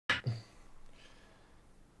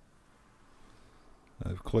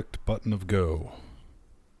clicked button of go.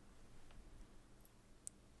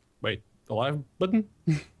 Wait, the live button?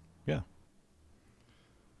 Yeah.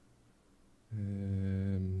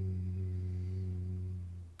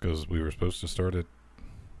 Because we were supposed to start at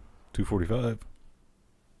 2:45.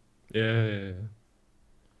 Yeah.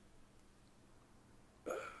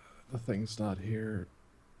 The thing's not here.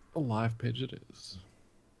 A live page it is.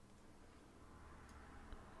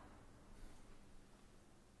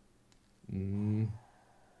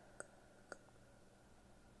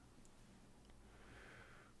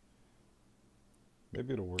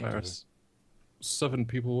 Maybe it'll work. There's 7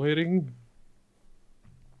 people waiting.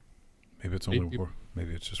 Maybe it's only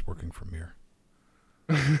maybe it's just working from here.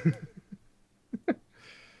 Go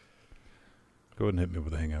ahead and hit me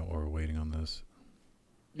with a hangout while we're waiting on this.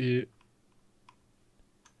 Yeah.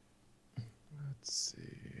 Let's see.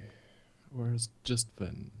 Where's just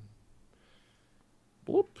Venn?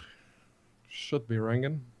 Bloop. Should be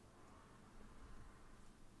ringing.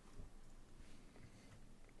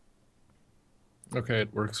 Okay,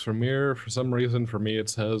 it works from here. For some reason, for me, it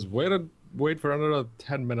says wait for another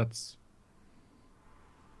 10 minutes.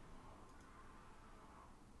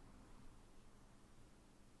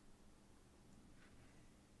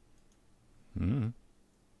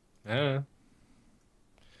 Yeah.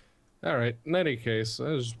 All right. In any case,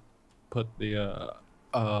 I just put the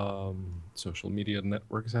social media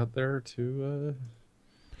networks out there to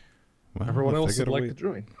everyone else would like to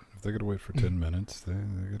join. If they gotta wait for 10 minutes, they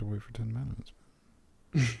gotta wait for 10 minutes.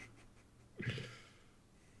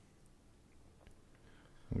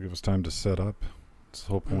 It'll give us time to set up. It's the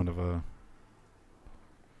whole point of a...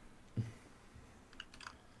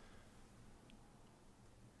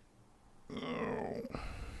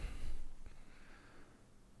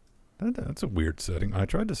 That's a weird setting. I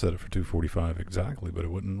tried to set it for 2:45 exactly, but it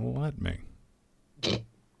wouldn't let me.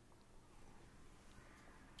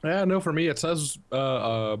 Yeah, no, for me, it says,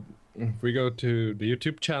 if we go to the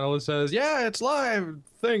YouTube channel, it says, yeah, it's live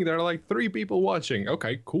thing. There are like 3 people watching.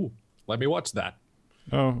 Okay, cool. Let me watch that.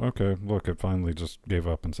 Oh, okay. Look, it finally just gave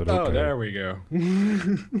up and said, okay. Oh, there we go.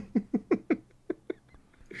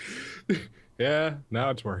 Yeah, now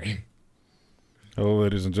it's working. Hello,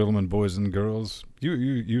 ladies and gentlemen, boys and girls.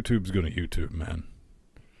 YouTube's gonna YouTube, man.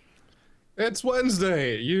 It's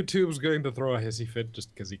Wednesday. YouTube's going to throw a hissy fit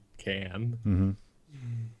just because he can. Mm-hmm.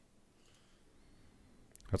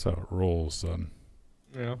 That's how it rolls, son.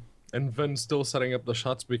 Yeah. And Venn's still setting up the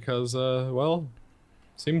shots because, well,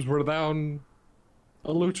 seems we're down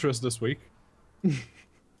a Lutris this week.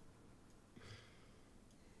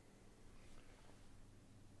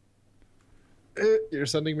 You're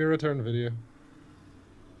sending me a return video.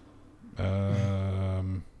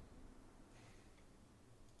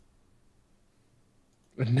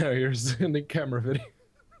 No, you're sending camera video.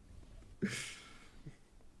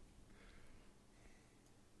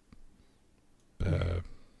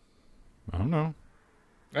 I don't know.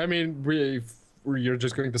 I mean, you're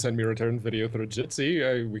just going to send me a return video through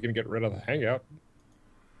Jitsi. We can get rid of the hangout.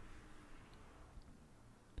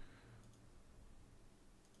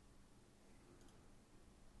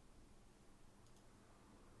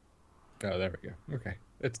 Oh, there we go. Okay,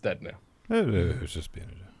 it's dead now. It was just being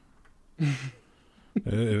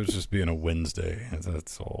it was just being a Wednesday.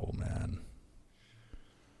 That's all, man.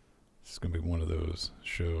 It's gonna be one of those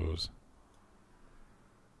shows.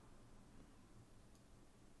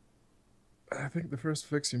 I think the first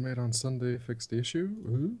fix you made on Sunday fixed the issue.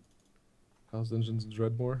 Ooh. House Engines and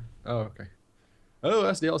Dreadmore. Oh, okay. Oh,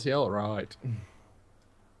 that's the LCL, right.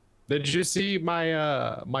 Did you see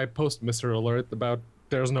my my post, Mr. Alert, about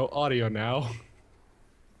there's no audio now?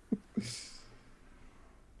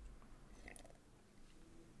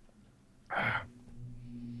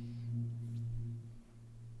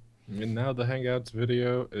 And now the Hangouts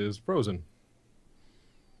video is frozen.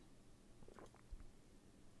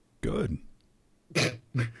 Good.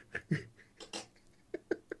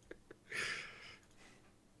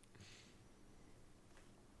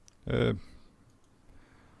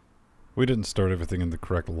 We didn't start everything in the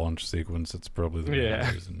correct launch sequence. It's probably the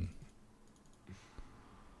main reason.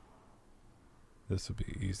 This would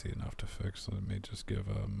be easy enough to fix. Let me just give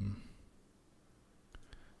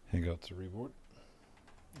Hangouts a reboot.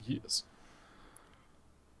 Yes.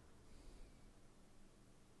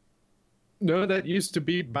 No, that used to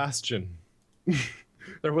be Bastion.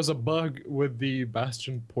 There was a bug with the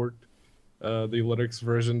Bastion port, the Linux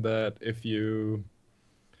version, that if you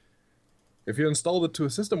installed it to a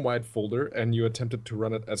system-wide folder and you attempted to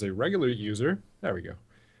run it as a regular user, there we go,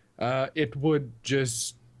 it would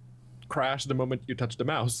just crash the moment you touch the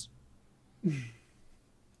mouse.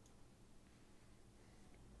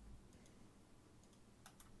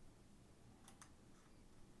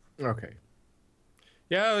 Okay.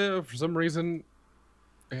 Yeah, for some reason,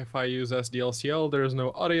 if I use SDLCL, there's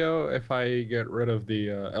no audio. If I get rid of the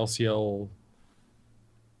LCL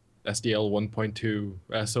SDL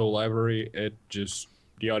 1.2 SO library,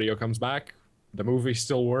 the audio comes back. The movies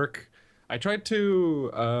still work. I tried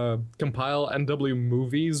to compile NW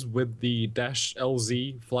movies with the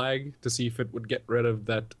 -LZ flag to see if it would get rid of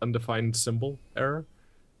that undefined symbol error,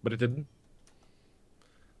 but it didn't.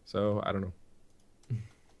 So, I don't know.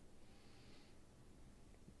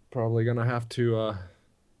 Probably gonna have to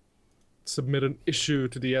submit an issue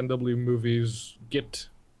to the NW movies Git,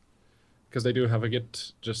 because they do have a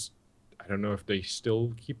Git. Just, I don't know if they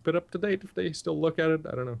still keep it up to date, if they still look at it.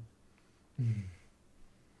 I don't know. Boom.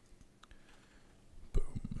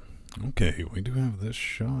 Okay, we do have this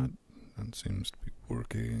shot. That seems to be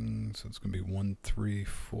working. So it's going to be 1, 3,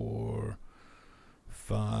 4,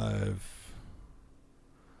 5.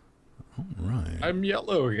 All right. I'm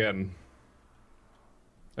yellow again.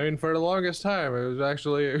 I mean, for the longest time, it was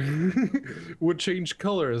actually would change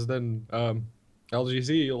colors. Then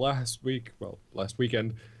LGC last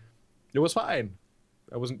weekend, it was fine.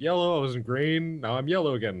 I wasn't yellow, I wasn't green. Now I'm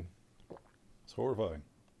yellow again. It's horrifying.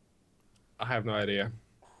 I have no idea.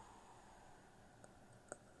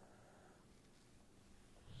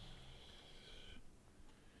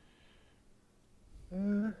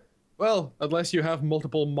 Well, unless you have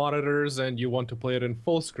multiple monitors and you want to play it in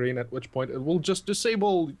full screen, at which point it will just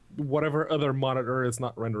disable whatever other monitor it's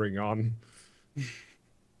not rendering on.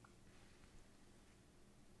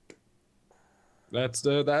 That's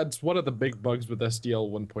one of the big bugs with SDL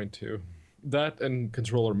 1.2. That and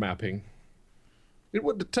controller mapping. It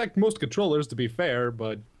would detect most controllers, to be fair,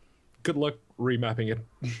 but good luck remapping it.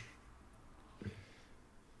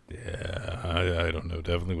 Yeah, I don't know.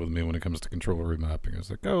 Definitely with me when it comes to controller remapping. It's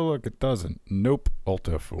like, oh, look, it doesn't. Nope. Alt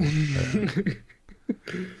F4.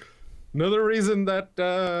 Another reason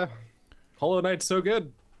that Hollow Knight's so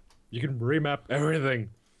good. You can remap everything.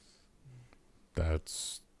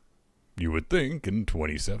 That's... You would think in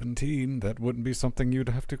 2017 that wouldn't be something you'd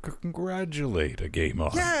have to congratulate a game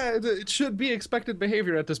on. Yeah, it should be expected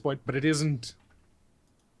behavior at this point, but it isn't.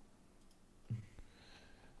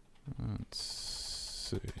 Let's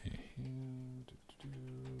see.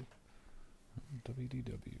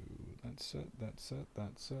 WDW. That's set, that's set,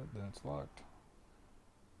 that's set, that's locked.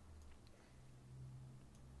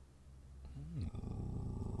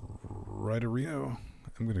 Right, a Rio.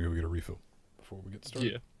 I'm going to go get a refill before we get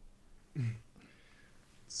started. Yeah. Let's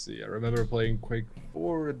see, I remember playing Quake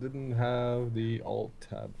 4, it didn't have the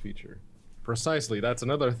Alt-Tab feature. Precisely, that's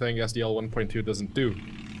another thing SDL 1.2 doesn't do.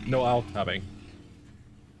 No Alt-Tabbing.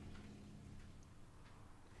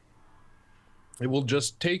 It will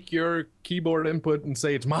just take your keyboard input and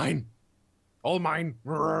say, it's mine! All mine!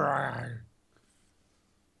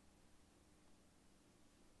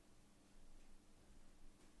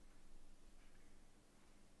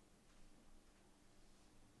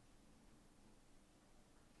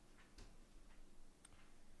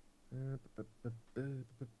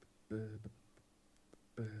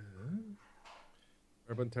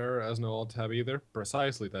 Urban Terror has no Alt-Tab either.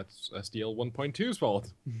 Precisely, that's SDL 1.2's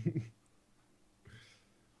fault.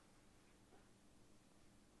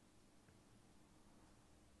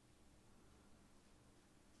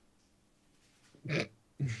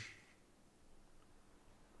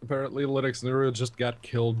 Apparently Linux Nero just got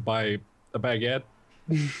killed by a baguette.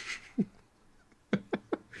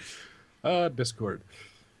 Discord.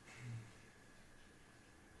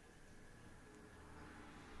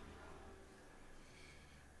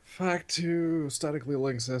 Fact 2 statically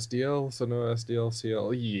links SDL, so no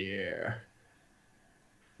SDLCL. Yeah.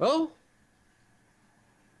 Well,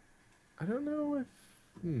 I don't know if...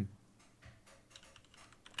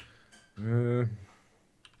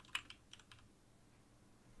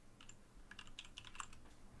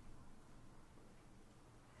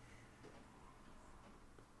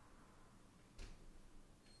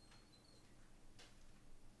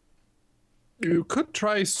 You could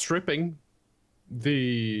try stripping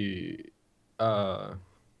the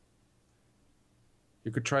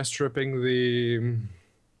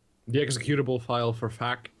executable file for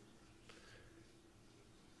FAQ.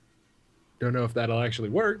 Don't know if that'll actually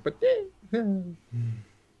work, but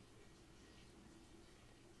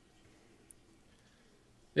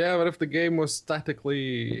yeah, but if the game was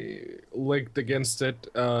statically linked against it,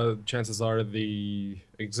 chances are the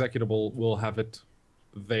executable will have it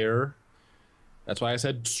there. That's why I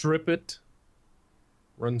said strip it.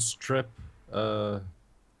 Run strip --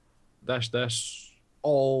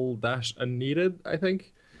 all - unneeded, I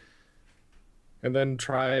think. and then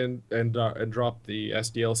try and drop the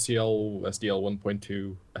SDLCL SDL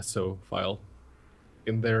 1.2 SO file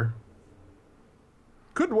in there.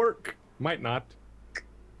 Could work, might not.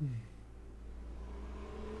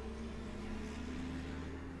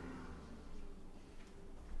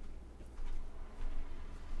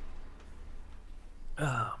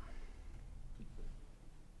 Yeah,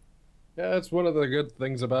 that's one of the good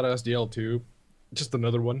things about SDL2. Just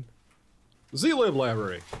another one. zlib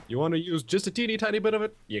library. You want to use just a teeny tiny bit of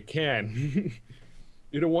it? You can.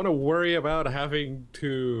 You don't want to worry about having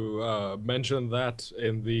to mention that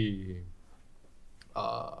in the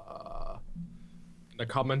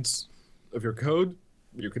comments of your code.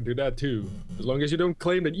 You can do that too. As long as you don't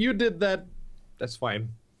claim that you did that, that's fine.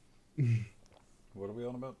 What are we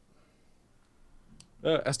on about?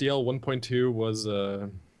 SDL 1.2 was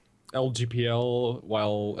LGPL,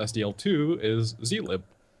 while SDL2 is zlib.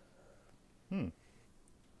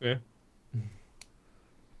 Yeah.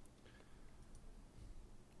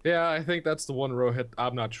 Yeah, I think that's the one Rohit.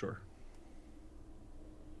 I'm not sure.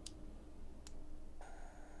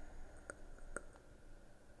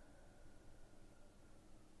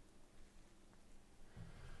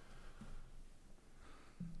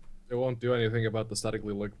 It won't do anything about the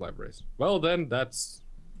statically linked libraries. Well, then that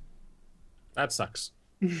sucks.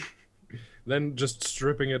 Then just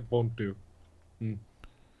stripping it won't do.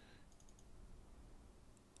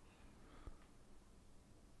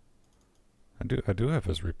 I do have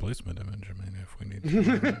his replacement image. I mean, if we need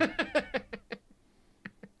to.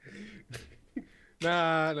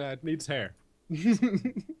 Nah, it needs hair.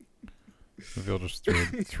 Maybe I'll just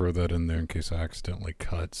throw that in there in case I accidentally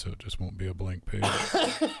cut, so it just won't be a blank page.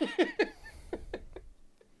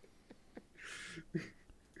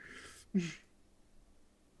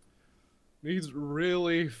 Needs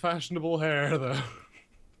really fashionable hair, though.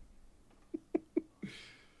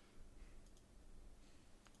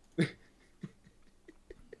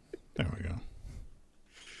 There we go.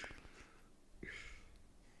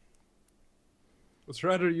 Let's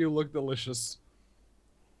rather you look delicious.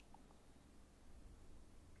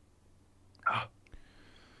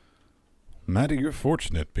 Maddie, you're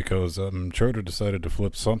fortunate because Charter decided to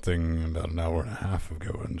flip something about an hour and a half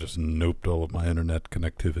ago and just noped all of my internet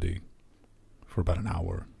connectivity for about an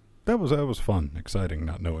hour. That was fun, exciting,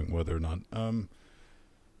 not knowing whether or not. Oh,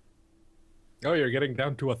 you're getting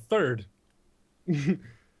down to a third.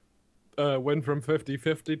 Went from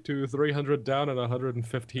 50-50 to 300 down and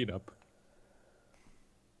 115 up.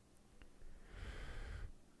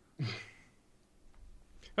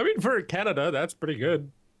 I mean, for Canada, that's pretty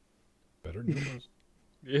good. Better than yours.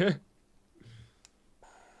 Yeah.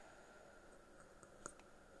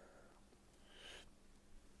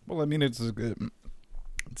 Well, I mean, it's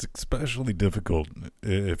especially difficult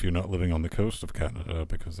if you're not living on the coast of Canada,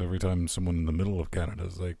 because every time someone in the middle of Canada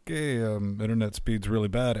is like, hey, internet speed's really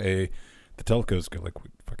bad, the telcos go like,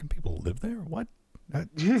 fucking people live there? What? Huh?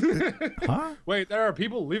 Wait, there are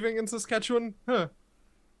people living in Saskatchewan? Huh.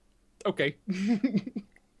 Okay.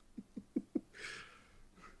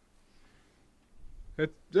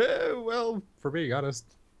 Well, for being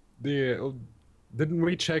honest, didn't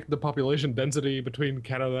we check the population density between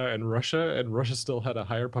Canada and Russia still had a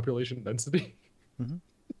higher population density? Mm-hmm.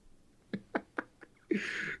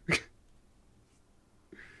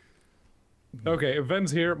 Okay,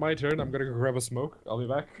 Venn's here. My turn. I'm gonna go grab a smoke. I'll be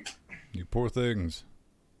back. You poor things.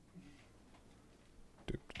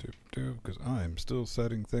 Because I'm still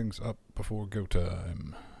setting things up before go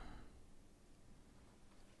time.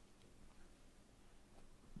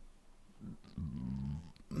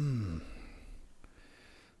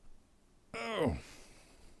 Oh.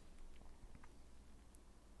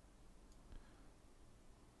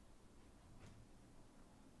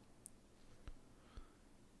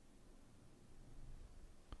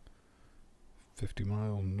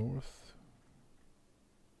 $50 north.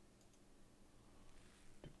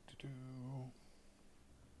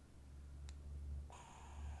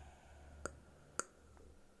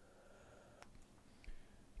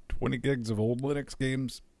 20 gigs of old Linux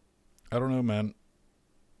games. I don't know, man.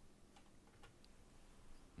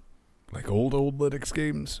 Like old Linux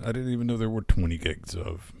games? I didn't even know there were 20 gigs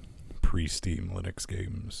of pre-Steam Linux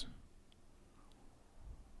games.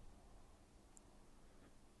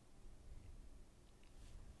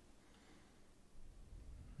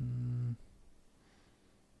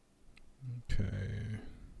 Okay.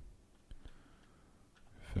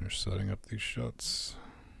 Finish setting up these shots.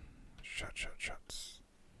 Shots.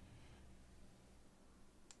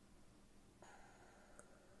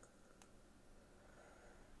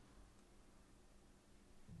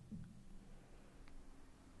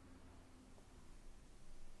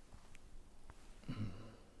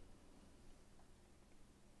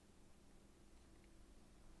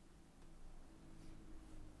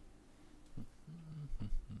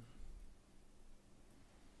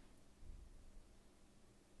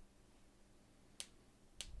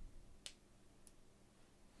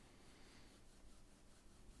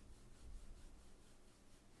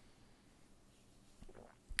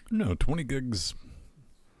 No, 20 gigs.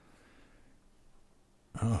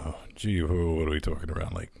 Oh, gee, what are we talking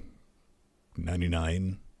around? Like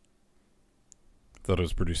 99? Thought it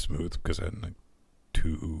was pretty smooth because I had like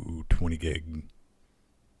two 20 gig.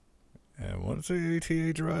 And what is it?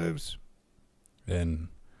 ATA drives? And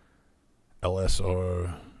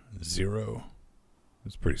LSR 0. It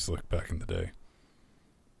was pretty slick back in the day.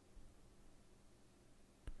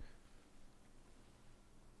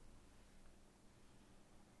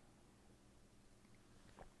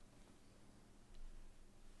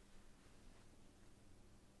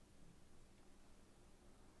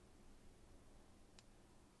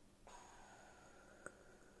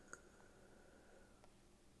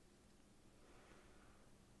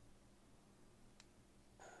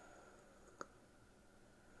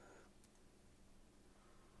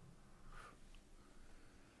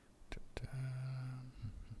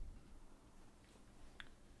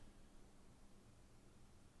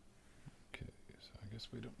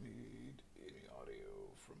 We don't need any audio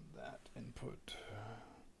from that input.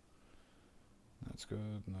 That's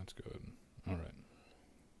good, that's good. All right.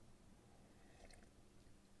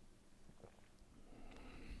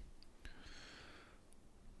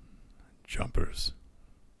 Jumpers.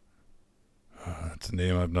 That's a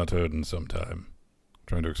name I've not heard in some time. I'm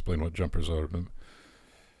trying to explain what jumpers are.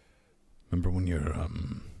 Remember when your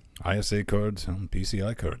ISA cards and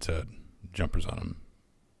PCI cards had jumpers on them?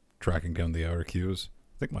 Tracking down the hour queues.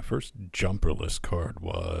 I think my first jumperless card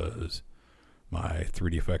was my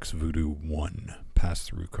 3DFX Voodoo 1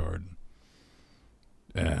 pass-through card.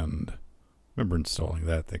 And I remember installing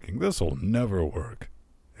that thinking, this will never work.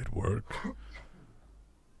 It worked.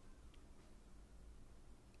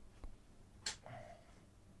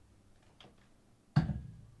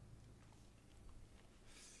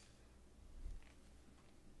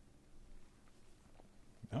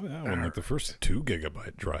 Oh yeah, when like the first 2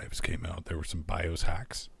 gigabyte drives came out, there were some BIOS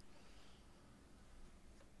hacks.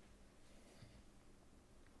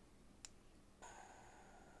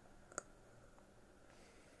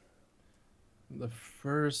 The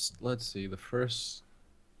first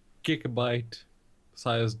gigabyte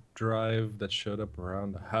size drive that showed up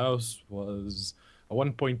around the house was a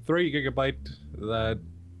 1.3 gigabyte that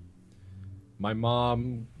my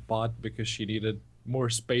mom bought because she needed more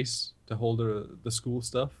space to hold the school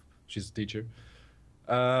stuff. She's a teacher.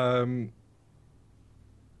 My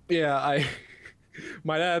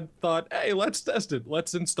dad thought, hey, let's test it.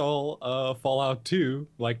 Let's install Fallout 2,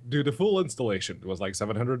 like do the full installation. It was like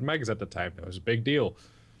 700 megs at the time. It was a big deal.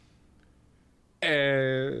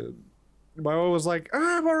 And my mom was like,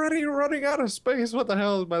 I'm already running out of space. What the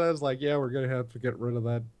hell? My dad's like, yeah, we're going to have to get rid of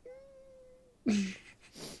that.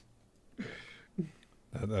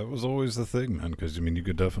 That was always the thing, man, because, I mean, you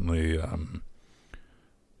could definitely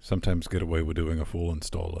sometimes get away with doing a full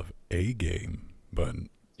install of a game, but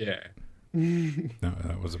yeah. No,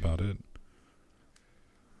 that was about it.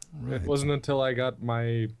 Right. It wasn't until I got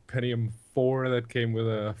my Pentium 4 that came with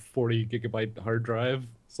a 40 gigabyte hard drive.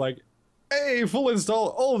 It's like, hey, full install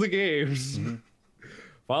all the games. Mm-hmm.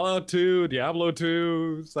 Fallout 2, Diablo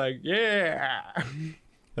 2. It's like, yeah.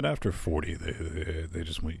 And after 40, they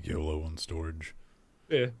just went YOLO on storage.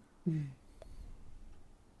 Yeah.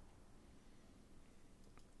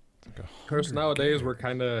 Like of course, nowadays we're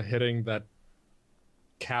kind of hitting that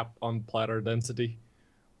cap on platter density.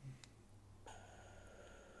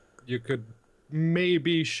 You could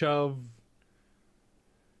maybe shove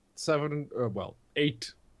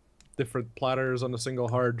 8 different platters on a single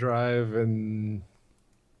hard drive and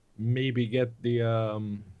maybe get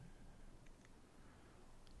the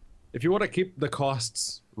if you want to keep the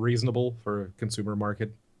costs reasonable for a consumer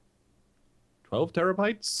market, 12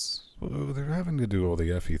 terabytes. Well, they're having to do all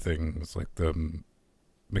the FE things, like the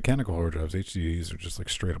mechanical hard drives. HDDs are just like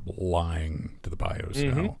straight up lying to the BIOS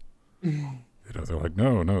now. You know, they're like,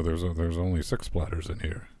 no, there's only 6 platters in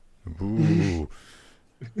here. Ooh.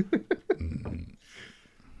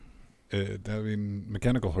 I mean,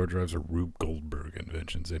 mechanical hard drives are Rube Goldberg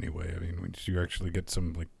inventions anyway. I mean, when you actually get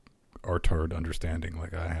some like RTARD understanding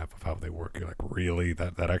like I have of how they work, you're like, really?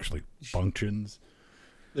 That actually functions?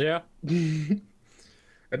 Yeah. And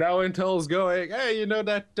now Intel's going, hey, you know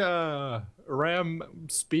that RAM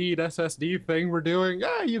speed SSD thing we're doing?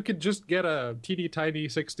 Yeah, you could just get a teeny tiny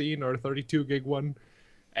 16 or 32 gig one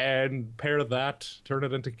and pair that, turn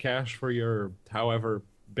it into cache for your however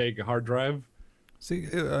big hard drive. See,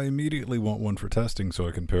 I immediately want one for testing so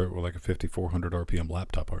I can pair it with like a 5400 RPM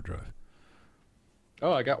laptop hard drive.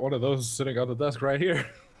 Oh, I got one of those sitting on the desk right here.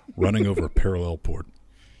 Running over a parallel port.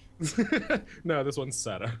 No, this one's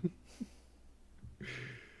SATA.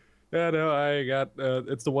 Yeah, no, I got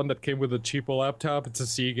it's the one that came with a cheapo laptop. It's a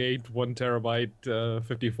Seagate 1 terabyte,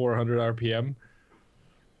 5400 RPM.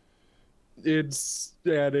 It's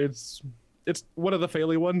one of the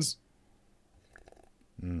faily ones.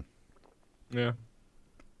 Mm. Yeah.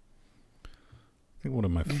 I think one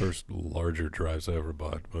of my first larger drives I ever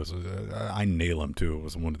bought was, I nail them too, it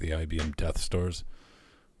was one of the IBM Death Stars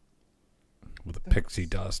with a pixie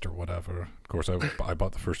dust or whatever. Of course, I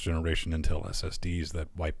bought the first generation Intel SSDs that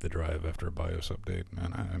wiped the drive after a BIOS update.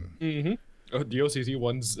 And Oh, the OCZ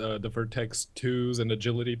ones, the Vertex 2s and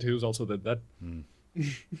Agility 2s also did that. Let's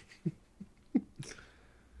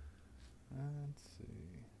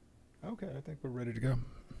see. Okay, I think we're ready to go.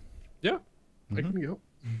 Yeah, I can go.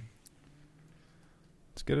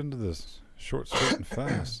 Let's get into this. Short, sweet, and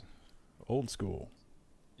fast. Old school.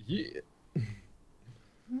 Yeah.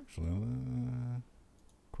 Actually,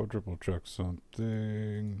 quadruple check something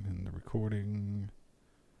in the recording.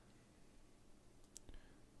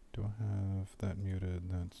 Do I have that muted?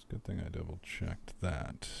 That's a good thing I double checked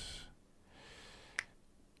that.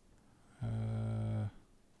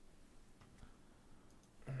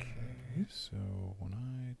 Okay, so when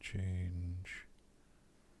I change...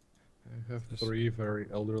 I have 3 very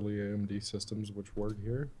elderly AMD systems which work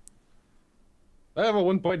here. I have a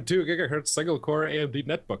 1.2 gigahertz single core AMD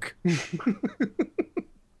netbook.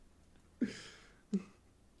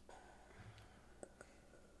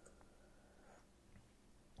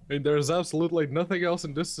 I mean, there's absolutely nothing else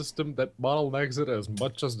in this system that bottlenecks it as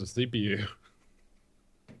much as the CPU.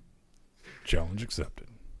 Challenge accepted.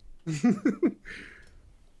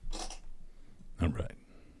 All right.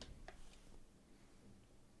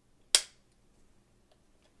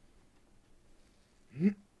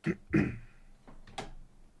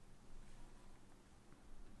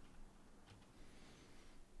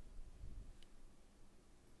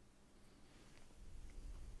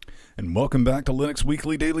 And welcome back to Linux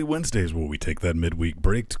Weekly Daily Wednesdays, where we take that midweek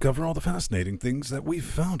break to cover all the fascinating things that we've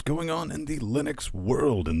found going on in the Linux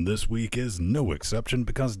world. And this week is no exception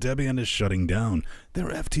because Debian is shutting down their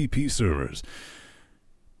FTP servers.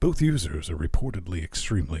 Both users are reportedly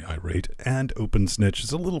extremely irate, and OpenSnitch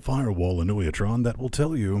is a little firewall in Oyatron that will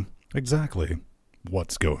tell you exactly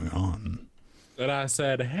what's going on. And I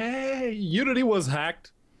said, hey, Unity was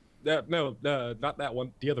hacked. No, not that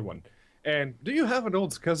one, the other one. And do you have an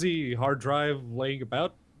old SCSI hard drive laying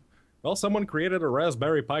about? Well, someone created a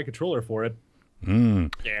Raspberry Pi controller for it.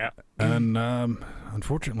 Yeah. And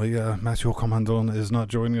unfortunately, Mathieu is not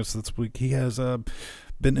joining us this week. He has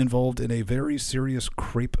been involved in a very serious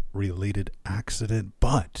crepe-related accident,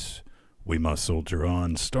 but we must soldier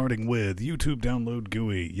on, starting with YouTube Download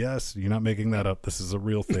GUI. Yes, you're not making that up. This is a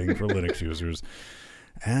real thing for Linux users.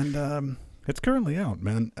 And it's currently out,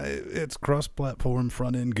 man. It's cross-platform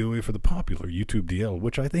front-end GUI for the popular YouTube DL,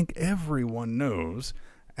 which I think everyone knows.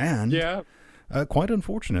 And yeah, quite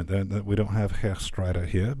unfortunate that we don't have Herstrider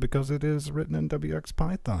here, because it is written in WX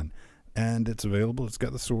Python. And it's available. It's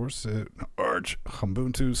got the source. Arch,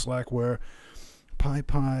 Ubuntu, Slackware,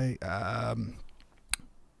 PyPy.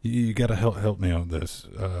 You got to help me on this.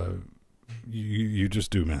 You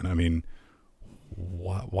just do, man. I mean,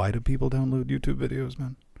 why do people download YouTube videos,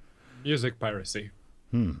 man? Music piracy.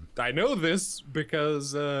 I know this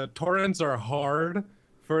because torrents are hard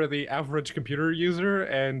for the average computer user,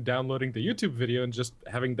 and downloading the YouTube video and just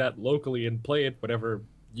having that locally and play it whatever,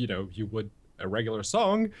 you would a regular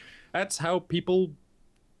song, that's how people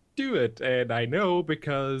do it. And I know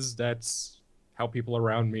because that's how people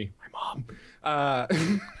around me, my mom.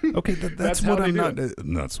 Okay, that's what I'm not.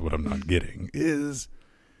 That's what I'm not getting is,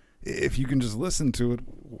 if you can just listen to it,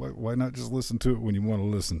 why not just listen to it when you want to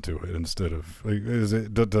listen to it instead of like, is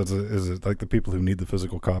it like the people who need the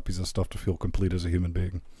physical copies of stuff to feel complete as a human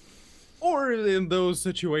being? Or in those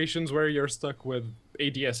situations where you're stuck with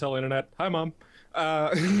ADSL internet. Hi, Mom.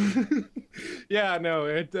 Yeah,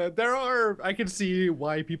 no, there are, I can see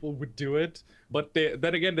why people would do it, but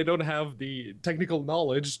then again, they don't have the technical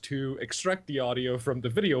knowledge to extract the audio from the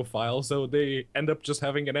video file, so they end up just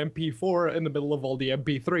having an MP4 in the middle of all the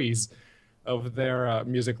MP3s of their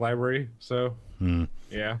music library, so,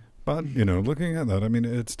 yeah. But, looking at that, I mean,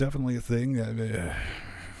 it's definitely a thing.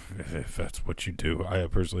 If that's what you do, I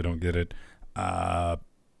personally don't get it. If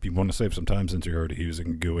you want to save some time since you're already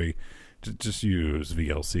using GUI, just use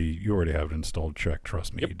VLC. You already have it installed. Check,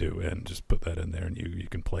 trust me, you do, and just put that in there, and you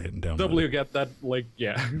can play it and download it. Get that,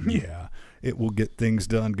 yeah. Yeah, it will get things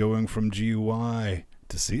done going from GUI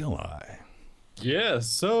to CLI. Yeah,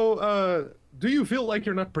 so, do you feel like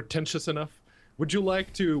you're not pretentious enough? Would you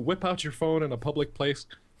like to whip out your phone in a public place,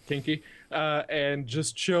 kinky, and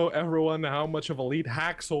just show everyone how much of a lead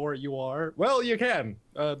hacksaw you are, well, you can.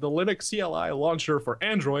 The Linux CLI launcher for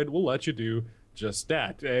Android will let you do just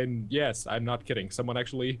that. And yes, I'm not kidding. Someone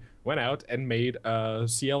actually went out and made a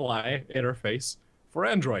CLI interface for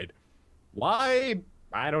Android. Why?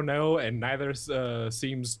 I don't know, and neither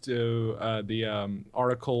seems to the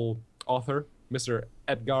article author, Mr.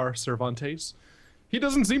 Edgar Cervantes. He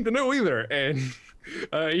doesn't seem to know either, and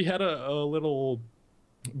he had a little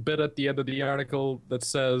bit at the end of the article that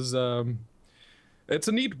says, it's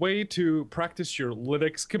a neat way to practice your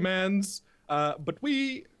Linux commands, but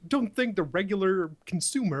we don't think the regular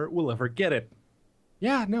consumer will ever get it.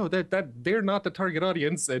 Yeah, no, that they're not the target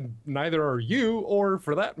audience, and neither are you, or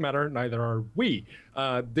for that matter, neither are we.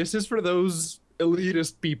 This is for those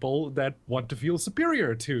elitist people that want to feel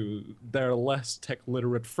superior to their less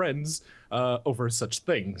tech-literate friends over such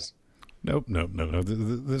things. Nope.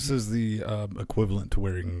 This is the equivalent to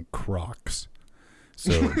wearing Crocs.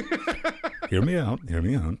 So hear me out.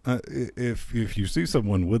 If you see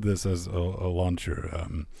someone with this as a launcher,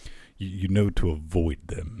 you know to avoid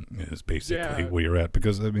them is basically where you're at.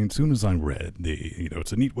 Because I mean, as soon as I read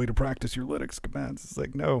it's a neat way to practice your Linux commands, it's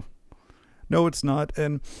like no, it's not.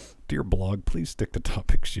 And dear blog, please stick to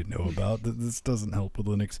topics you know about. This doesn't help with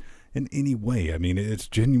Linux in any way. I mean, it's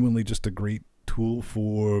genuinely just a great tool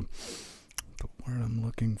for the word I'm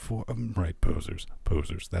looking for. Right, posers.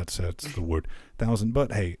 That's the word. 1,000.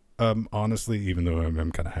 But hey, honestly, even though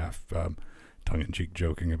I'm kind of half tongue-in-cheek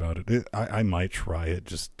joking about it, I might try it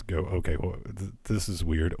just to go, okay, well, this is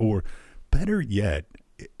weird. Or better yet,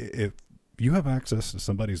 if you have access to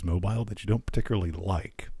somebody's mobile that you don't particularly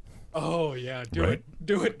like. Oh yeah, do it.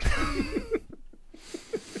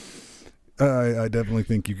 I definitely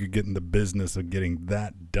think you could get in the business of getting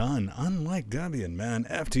that done. Unlike Debian, man,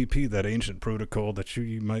 FTP, that ancient protocol that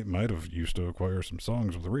you might have used to acquire some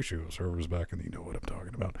songs with ratio servers back in the, you know what I'm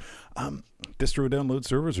talking about. Distro download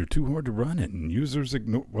servers are too hard to run, and users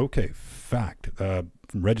ignore. Okay, fact.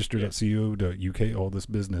 Register.co.uk, all this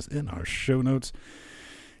business in our show notes.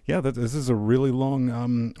 Yeah, this is a really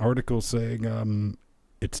long article saying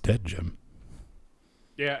it's dead, Jim.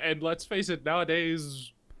 Yeah, and let's face it,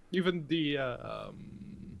 nowadays, even the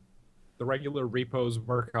regular repos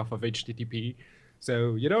work off of HTTP,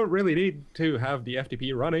 so you don't really need to have the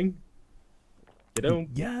FTP running. You don't.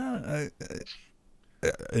 Yeah.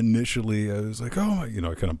 Initially, I was like, oh, I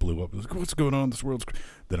kind of blew up. I was like, what's going on in this world?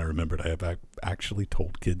 Then I remembered I have actually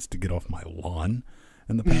told kids to get off my lawn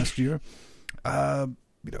in the past year.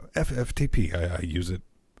 FTP, I use it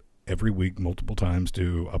every week, multiple times,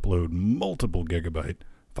 to upload multiple gigabyte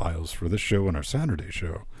files for this show and our Saturday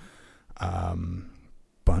show.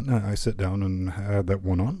 But I sit down and had that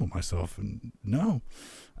one on with myself, and no,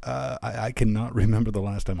 I cannot remember the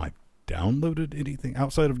last time I downloaded anything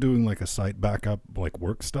outside of doing like a site backup, like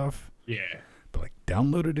work stuff. Yeah. But like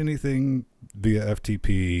downloaded anything via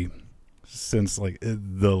FTP since like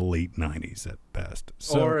the late 90s at best.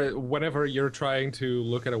 So, or whenever you're trying to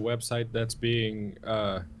look at a website that's being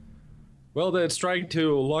that's trying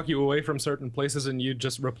to lock you away from certain places, and you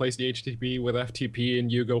just replace the HTTP with FTP, and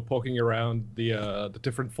you go poking around the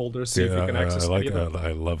different folders, see if you can access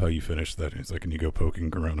I love how you finished that. It's like, and you go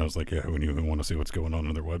poking around. I was like, yeah, when you want to see what's going on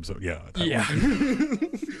their website. Yeah.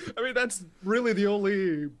 I mean, that's really the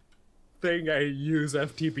only thing I use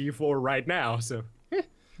FTP for right now, so.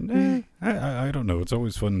 I don't know. It's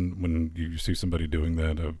always fun when you see somebody doing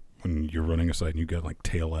that, when you're running a site and you get like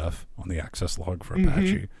tail F on the access log for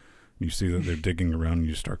Apache. You see that they're digging around, and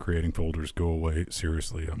you start creating folders. Go away.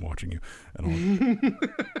 Seriously, I'm watching you. And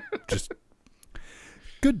just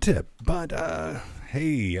good tip. But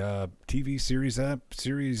hey, TV series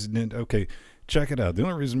okay, check it out. The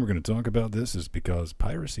only reason we're going to talk about this is because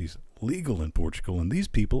piracy's legal in Portugal, and these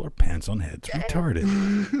people are pants on heads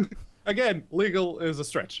retarded. Again, legal is a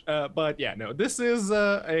stretch, but yeah, no. This is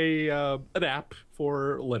an app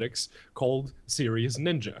for Linux called Series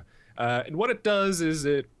Ninja. And what it does is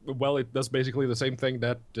it does basically the same thing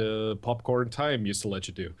that Popcorn Time used to let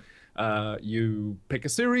you do. You pick a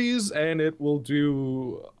series, and it will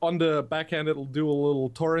do, on the back end, it'll do a little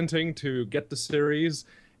torrenting to get the series,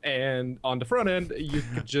 and on the front end, you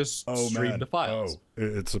could just stream the files.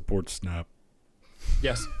 It supports Snap.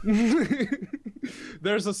 Yes.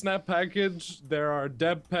 There's a Snap package, there are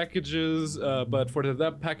deb packages, but for the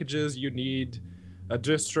deb packages, you need a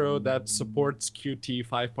distro that supports Qt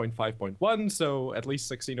 5.5.1, so at least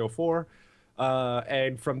 1604.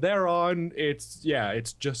 And from there on, it's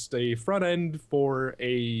just a front end for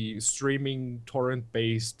a streaming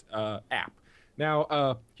torrent-based app.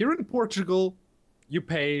 Now, here in Portugal, you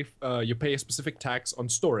pay a specific tax on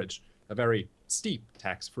storage, a very steep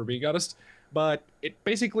tax, for being honest. But it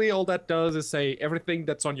basically all that does is say everything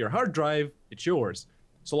that's on your hard drive, it's yours.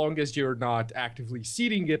 So long as you're not actively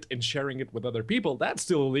seeding it and sharing it with other people, that's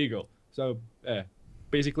still illegal. So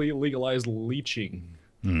basically legalized leeching.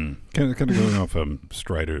 Kind of going off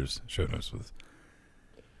Strider's show notes with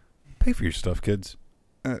pay for your stuff, kids.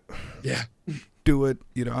 Yeah. Do it.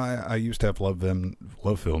 You know, I used to have Love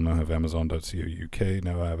Film. Now I have Amazon.co UK.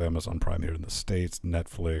 Now I have Amazon Prime here in the States.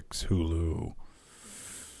 Netflix, Hulu.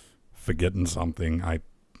 Forgetting something. I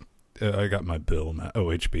got my bill now. Oh,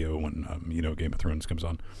 HBO when Game of Thrones comes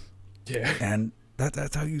on. Yeah. And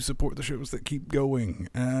that's how you support the shows that keep going.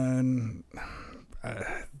 And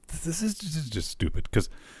this is just stupid. Because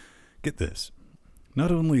get this. Not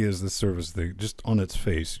only is this service thing just on its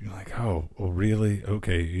face, you're like, oh, really?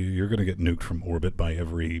 Okay, you're going to get nuked from orbit by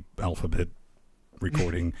every alphabet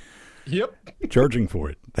recording. Yep. Charging for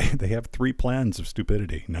it. They have 3 plans of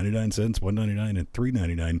stupidity, 99 cents, $1.99, and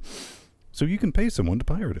 $3.99. So you can pay someone to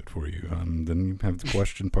pirate it for you. Then you have the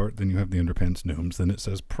question part, then you have the underpants gnomes, then it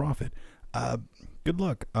says profit. Good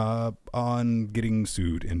luck on getting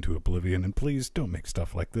sued into oblivion, and please don't make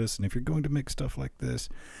stuff like this. And if you're going to make stuff like this,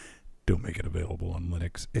 don't make it available on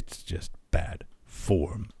Linux. It's just bad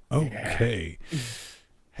form. Okay. Yeah.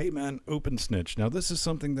 Hey, man, Open Snitch. Now, this is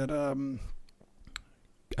something that I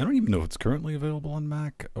don't even know if it's currently available on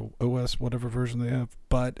Mac, OS, whatever version they have.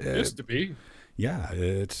 But used to be. Yeah,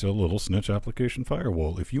 it's a little snitch application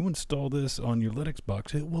firewall. If you install this on your Linux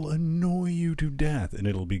box, it will annoy you to death, and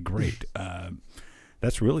it'll be great.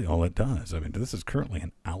 That's really all it does. I mean, this is currently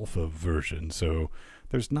an alpha version, so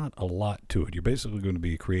there's not a lot to it. You're basically going to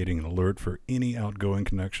be creating an alert for any outgoing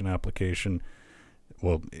connection application.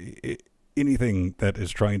 Well, anything that is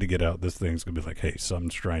trying to get out, this thing's going to be like, hey,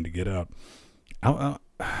 something's trying to get out.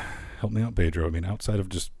 Help me out, Pedro. I mean, outside of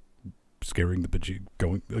just scaring the bejesus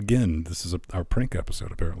going again, this is our prank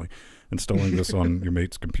episode, apparently. Installing this on your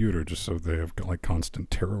mate's computer just so they have got like constant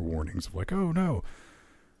terror warnings of like, oh, no.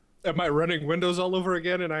 Am I running Windows all over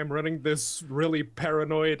again and I'm running this really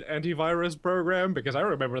paranoid antivirus program? Because I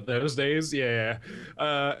remember those days. Yeah.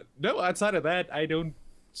 No, outside of that, I don't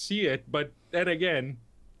see it. But then again,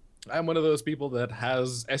 I'm one of those people that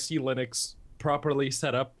has SE Linux properly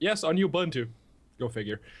set up. Yes, on Ubuntu. Go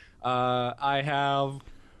figure. I have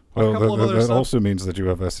a couple of other that stuff. also means that you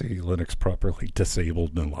have SE Linux properly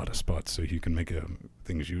disabled in a lot of spots so you can make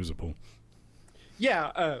things usable.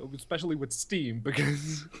 Yeah, especially with Steam,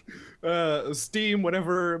 because Steam,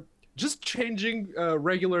 whenever just changing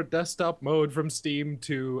regular desktop mode from Steam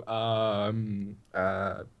to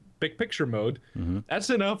big picture mode,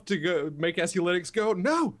 that's enough to go make SE Linux go,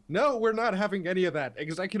 no, we're not having any of that.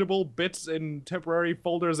 Executable bits in temporary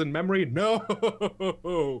folders in memory, no.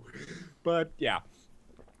 But yeah.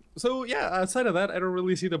 So yeah, outside of that, I don't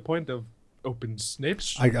really see the point of Open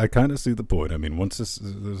Snitch. I kind of see the point. I mean, once this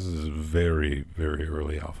is very, very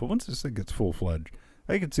early alpha. Once this thing gets full-fledged,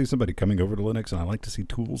 I can see somebody coming over to Linux, and I like to see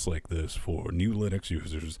tools like this for new Linux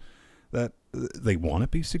users that they want to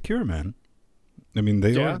be secure, man. I mean,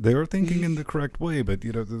 they are thinking in the correct way, but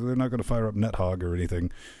they're not going to fire up NetHog or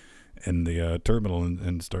anything in the terminal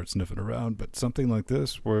and start sniffing around. But something like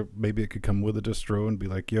this, where maybe it could come with a distro and be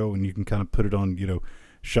like, yo, and you can kind of put it on,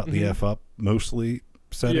 shut the F up mostly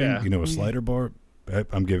setting, a slider bar.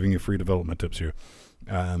 I'm giving you free development tips here.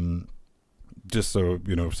 Just so,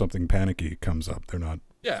 if something panicky comes up, they're not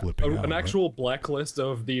flipping out. An actual blacklist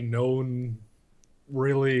of the known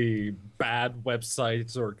really bad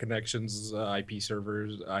websites or connections, IP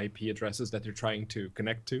servers, IP addresses that they're trying to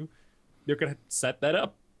connect to. You're going to set that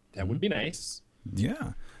up. That would be nice.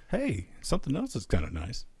 Yeah. Hey, something else that's kind of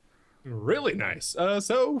nice. Really nice.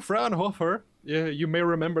 So Fraunhofer, you may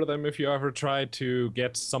remember them if you ever tried to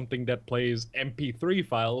get something that plays MP3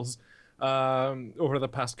 files over the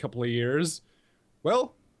past couple of years.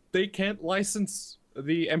 Well, they can't license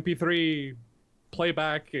the MP3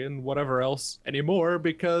 playback and whatever else anymore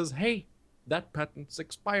because, hey, that patent's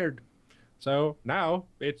expired. So now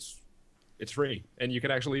it's free. And you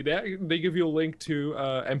can actually, they give you a link to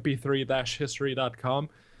mp3-history.com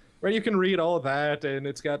where you can read all of that, and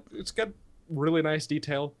it's got really nice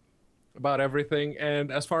detail about everything.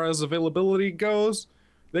 And as far as availability goes,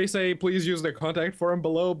 they say please use their contact form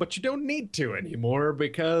below, but you don't need to anymore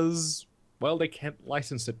because, well, they can't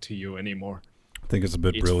license it to you anymore. I think it's a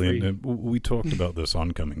bit brilliant. And we talked about this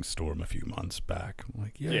oncoming storm a few months back.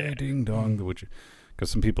 Like, ding dong,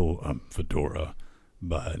 because some people Fedora,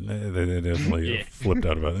 but they definitely flipped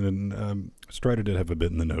out about it. And Strider did have a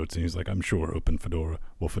bit in the notes, and he's like, I'm sure Open Fedora,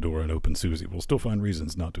 Fedora and OpenSUSE will still find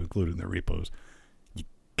reasons not to include it in their repos. You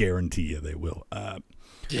guarantee you they will. But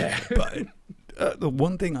The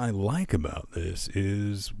one thing I like about this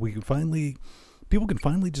is people can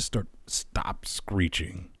finally just stop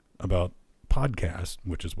screeching about podcasts,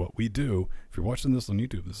 which is what we do. If you're watching this on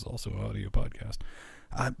YouTube, this is also an audio podcast.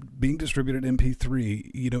 Being distributed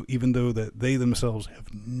MP3, even though that they themselves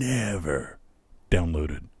have never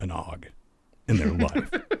downloaded an OGG in their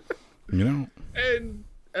life, And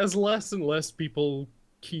as less and less people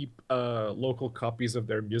keep local copies of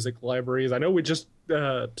their music libraries, I know we just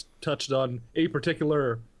touched on a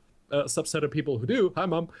particular subset of people who do. Hi,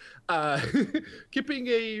 Mom. Keeping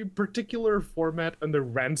a particular format under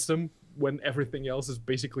ransom when everything else is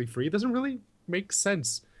basically free doesn't really make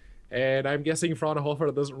sense. And I'm guessing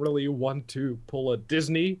Fraunhofer doesn't really want to pull a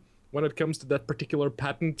Disney when it comes to that particular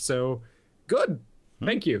patent. So, good.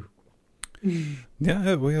 Thank you.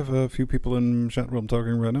 Yeah, we have a few people in chat room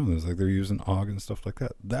talking right now. It's like they're using OGG and stuff like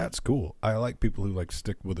that. That's cool. I like people who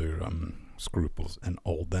stick with their scruples and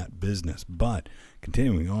all that business. But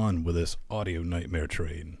continuing on with this audio nightmare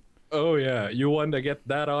train. Oh yeah, you want to get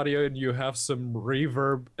that audio and you have some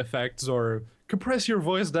reverb effects or compress your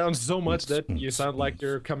voice down so much that you sound like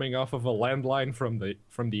you're coming off of a landline from the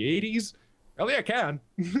 80s. Well, yeah, I can.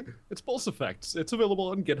 It's Pulse Effects. It's available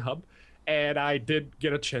on GitHub, and I did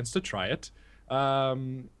get a chance to try it. At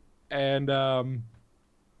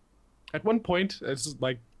one point, it's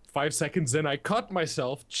like 5 seconds in, I caught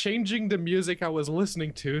myself changing the music I was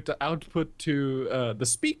listening to output to the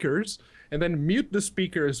speakers, and then mute the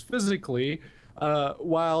speakers physically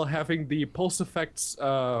while having the Pulse Effects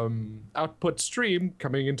output stream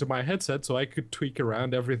coming into my headset so I could tweak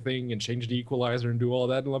around everything and change the equalizer and do all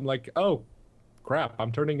that. And I'm like, oh, crap,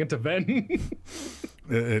 I'm turning into Venn.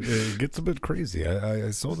 It gets a bit crazy.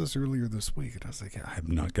 I saw this earlier this week, and I was like, I have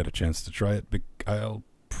not got a chance to try it. I'll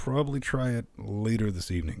probably try it later this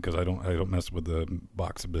evening because I don't mess with the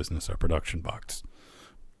box of business, our production box,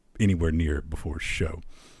 anywhere near before show.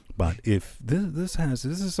 But if this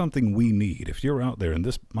is something we need, if you're out there and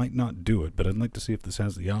this might not do it, but I'd like to see if this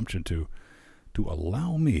has the option to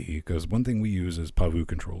allow me, because one thing we use is Pavu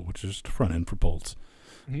control, which is the front end for Pulse.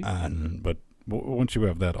 But once you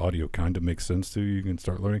have that audio kind of makes sense to you, you can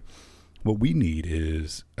start learning. What we need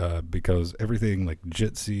is, because everything like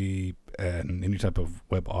Jitsi and any type of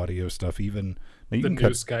web audio stuff, even the new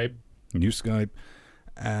Skype,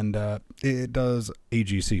 and it does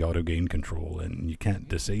AGC auto gain control, and you can't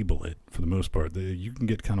disable it for the most part. You can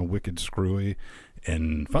get kind of wicked screwy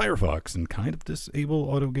in Firefox and kind of disable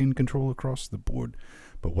auto gain control across the board.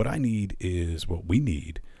 But what we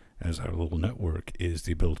need as our little network is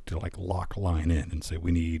the ability to lock line in and say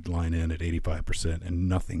we need line in at 85% and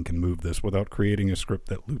nothing can move this without creating a script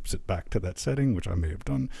that loops it back to that setting, which I may have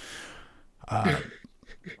done. But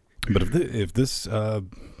if this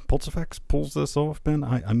Pulse Effects pulls this off, Ben,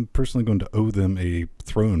 I'm personally going to owe them a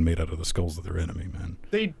throne made out of the skulls of their enemy, man.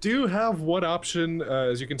 They do have one option,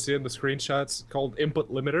 as you can see in the screenshots, called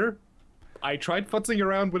Input Limiter. I tried futzing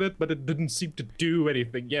around with it, but it didn't seem to do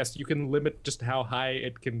anything. Yes, you can limit just how high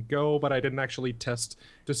it can go, but I didn't actually test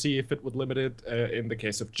to see if it would limit it in the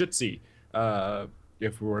case of Jitsi.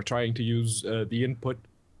 If we were trying to use the input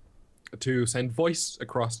to send voice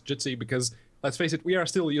across Jitsi, because let's face it, we are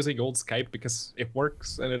still using old Skype because it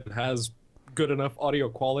works and it has good enough audio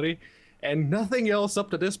quality. And nothing else up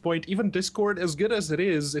to this point, even Discord, as good as it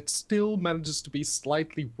is, it still manages to be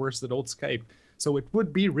slightly worse than old Skype. So it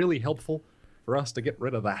would be really helpful for us to get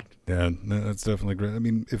rid of that. Yeah, that's definitely great. I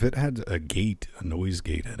mean, if it had a noise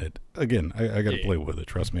gate in it, again, I got to play with it.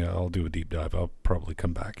 Trust me, I'll do a deep dive. I'll probably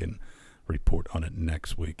come back and report on it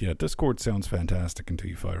next week. Yeah, Discord sounds fantastic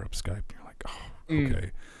until you fire up Skype. You're like, oh,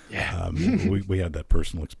 okay. Yeah. We had that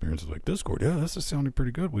personal experience of Discord. Yeah, this is sounding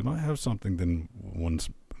pretty good. We might have something. Then once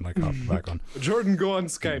hop back on. Jordan, go on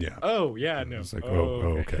Skype. Yeah. Oh, yeah, no. It's like,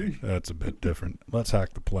 okay. That's a bit different. Let's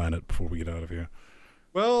hack the planet before we get out of here.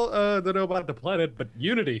 Well, I don't know about the planet, but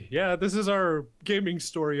Unity. Yeah, this is our gaming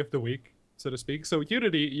story of the week, so to speak. So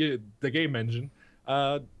Unity, the game engine,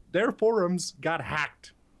 their forums got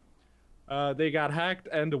hacked. They got hacked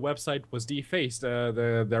and the website was defaced.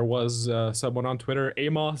 There was someone on Twitter,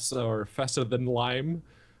 Amos, or Faster Than Lime.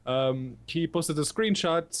 He posted a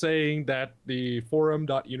screenshot saying that the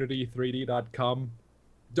forum.unity3d.com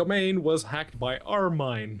domain was hacked by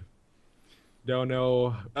Armine. Don't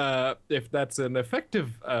know if that's an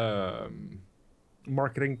effective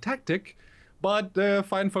marketing tactic, but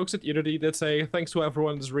fine folks at Unity did say thanks to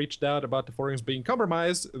everyone who's reached out about the forums being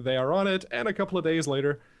compromised. They are on it, and a couple of days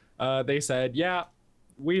later, they said, yeah,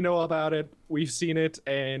 we know about it, we've seen it,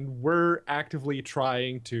 and we're actively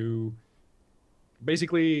trying to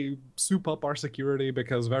basically soup up our security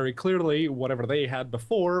because very clearly whatever they had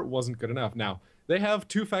before wasn't good enough. Now, They have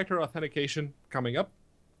two-factor authentication coming up.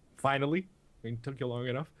 Finally, I mean, took you long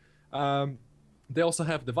enough. They also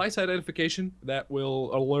have device identification that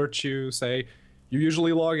will alert you, say, you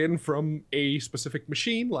usually log in from a specific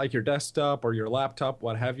machine, like your desktop or your laptop,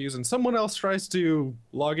 what have you, and someone else tries to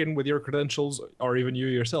log in with your credentials, or even you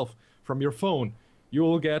yourself, from your phone. You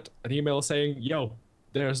will get an email saying, yo,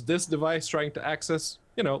 there's this device trying to access,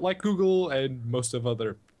 like Google and most of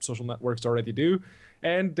other social networks already do.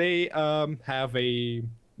 And they have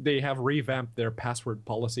revamped their password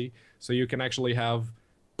policy, so you can actually have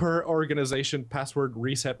per organization password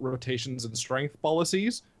reset rotations and strength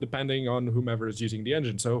policies depending on whomever is using the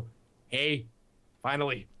engine. So, hey,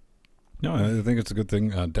 finally. No, I think it's a good thing.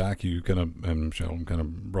 Dak, you kind of, and Sheldon kind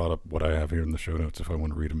of brought up what I have here in the show notes. If I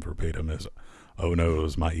want to read them verbatim, is, oh no,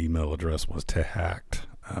 my email address was hacked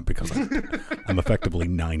because I'm effectively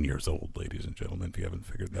 9 years old, ladies and gentlemen, if you haven't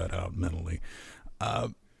figured that out mentally.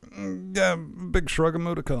 Yeah, big shrug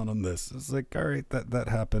emoticon on this. It's like, all right, that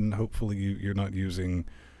happened. Hopefully you're not using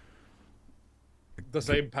the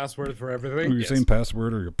same password for everything. Or your same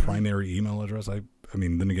password or your primary email address. I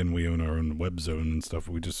mean, then again, we own our own web zone and stuff.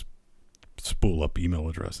 We just spool up email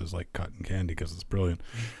addresses like cotton candy because it's brilliant.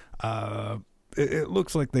 It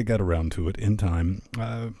looks like they got around to it in time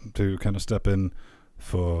to kind of step in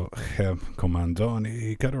for Herr Commandant.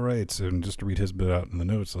 He kind of writes, and just to read his bit out in the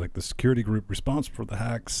notes, like the security group responsible for the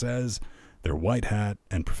hack says they're white hat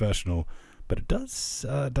and professional, but it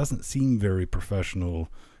doesn't seem very professional,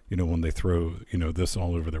 when they throw, this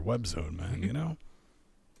all over their web zone, man,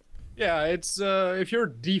 Yeah, it's if you're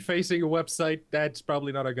defacing a website, that's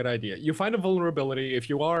probably not a good idea. You find a vulnerability. If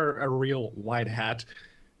you are a real white hat,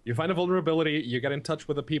 you find a vulnerability, you get in touch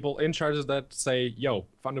with the people in charge of that, say, yo,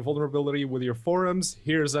 found a vulnerability with your forums,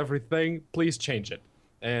 here's everything, please change it.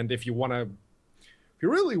 And if you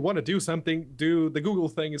really want to do something, do the Google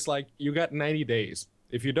thing. It's like, you got 90 days.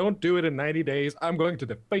 If you don't do it in 90 days, I'm going to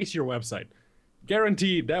deface your website.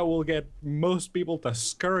 Guaranteed that will get most people to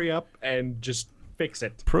scurry up and just fix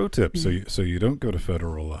it. Pro tip, so you don't go to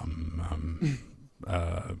federal,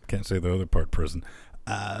 can't say the other part, prison.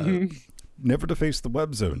 Never deface the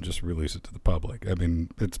web zone, just release it to the public. I mean,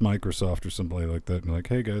 it's Microsoft or somebody like that, and like,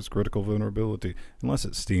 hey guys, critical vulnerability. Unless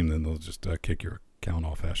it's Steam, then they'll just kick your account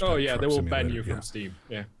off. Oh yeah, they will ban you from Steam.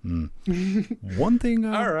 Yeah. One thing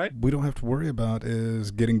all right, we don't have to worry about is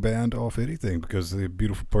getting banned off anything, because the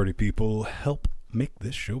beautiful party people help make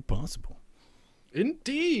this show possible.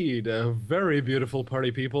 Indeed, very beautiful party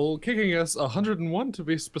people, kicking us 101 to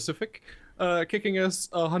be specific. Kicking us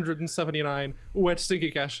 179 wet stinky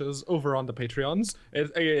caches over on the Patreons.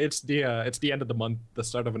 It's the end of the month, the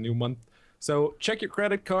start of a new month. So check your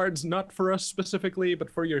credit cards, not for us specifically, but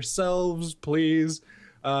for yourselves, please.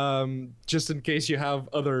 Just in case you have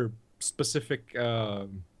other specific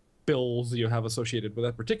bills you have associated with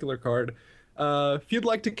that particular card. If you'd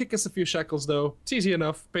like to kick us a few shekels, though, it's easy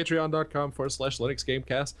enough.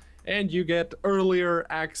 Patreon.com/LinuxGamecast. And you get earlier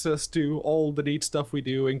access to all the neat stuff we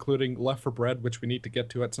do, including Left 4 Bread, which we need to get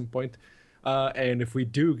to at some point. And if we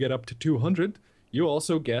do get up to 200, you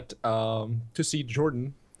also get to see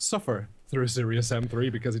Jordan suffer through Sirius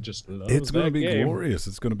M3 because he just loves It's going to be game. glorious.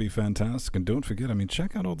 It's going to be fantastic. And don't forget,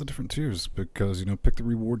 check out all the different tiers, because, pick the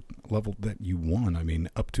reward level that you want.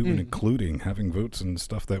 Up to and including having votes and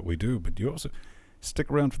stuff that we do. But you also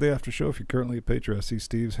stick around for the after show if you're currently a patron. I see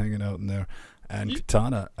Steve's hanging out in there. And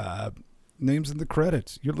Katana, names in the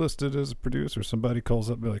credits. You're listed as a producer. Somebody calls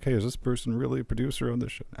up and be like, hey, is this person really a producer on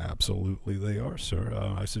this show? Absolutely they are, sir.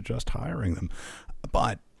 I suggest hiring them.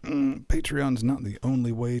 But Patreon's not the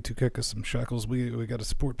only way to kick us some shekels. We got a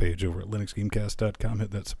support page over at linuxgamecast.com.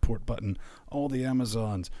 Hit that support button. All the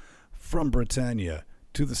Amazons from Britannia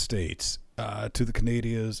to the States, to the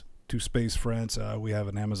Canadians, to Space France. We have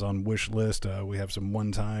an Amazon wish list. We have some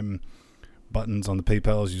one-time buttons on the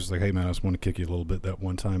PayPal's. You're just like, hey man, I just want to kick you a little bit that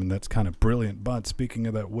one time, and that's kind of brilliant. But speaking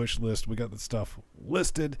of that wish list, we got the stuff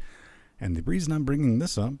listed, and the reason I'm bringing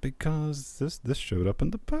this up, because this showed up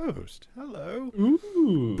in the post. Hello.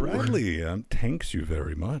 Ooh. Bradley, thanks you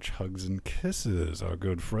very much. Hugs and kisses. Our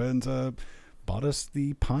good friends bought us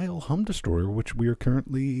the Pile Hum Destroyer, which we are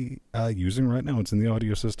currently using right now. It's in the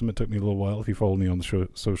audio system. It took me a little while. If you follow me on the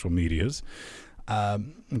social medias,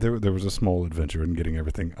 there was a small adventure in getting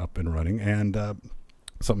everything up and running. And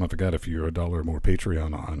something I forgot, if you're $1 or more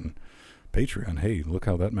Patreon on Patreon, hey, look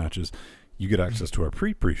how that matches. You get access to our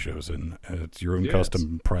pre-shows, and it's your own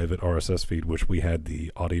custom private RSS feed, which we had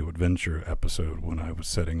the audio adventure episode when I was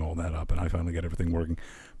setting all that up, and I finally got everything working.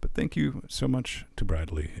 But thank you so much to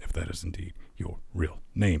Bradley, if that is indeed your real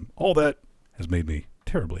name. All that has made me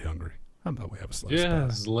terribly hungry. How about we have a slice of pie?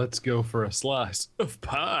 Yes, let's go for a slice of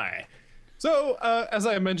pie. So, as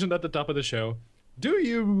I mentioned at the top of the show, do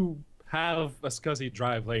you have a SCSI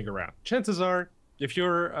drive laying around? Chances are, if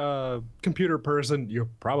you're a computer person, you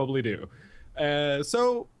probably do.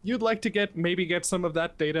 So you'd like to maybe get some of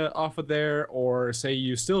that data off of there, or say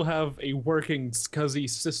you still have a working SCSI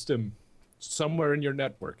system somewhere in your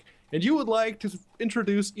network, and you would like to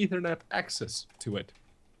introduce Ethernet access to it.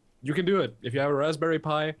 You can do it if you have a Raspberry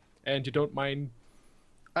Pi and you don't mind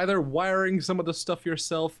either wiring some of the stuff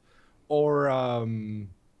yourself or,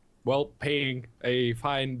 well, paying a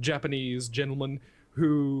fine Japanese gentleman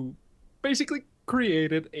who basically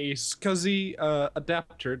created a SCSI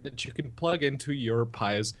adapter that you can plug into your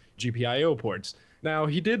Pi's GPIO ports. Now,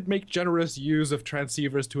 he did make generous use of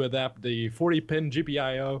transceivers to adapt the 40-pin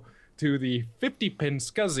GPIO to the 50-pin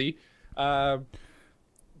SCSI,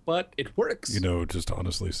 but it works. Just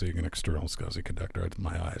honestly seeing an external SCSI conductor,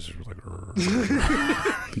 my eyes are like.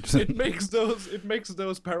 it makes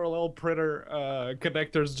those parallel printer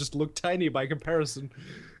connectors just look tiny by comparison.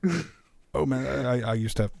 Oh man, I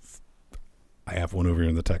used to have. I have one over here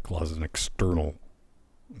in the tech closet, an external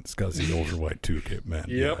SCSI ultra-wide 2K, man.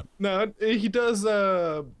 Yep. Yeah. No, he does.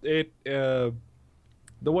 The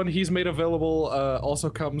one he's made available also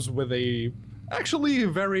comes with a actually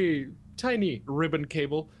very tiny ribbon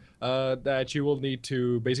cable that you will need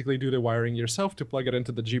to basically do the wiring yourself to plug it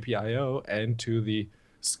into the GPIO and to the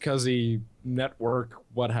SCSI network,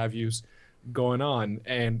 what have yous, going on.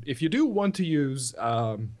 And if you do want to use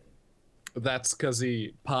that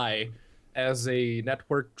SCSI Pi as a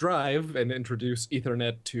network drive and introduce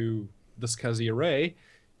Ethernet to the SCSI array,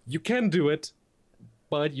 you can do it,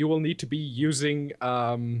 but you will need to be using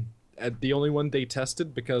the only one they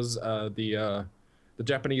tested, because the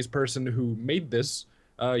Japanese person who made this,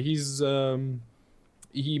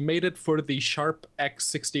 he made it for the Sharp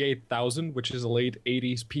X68000, which is a late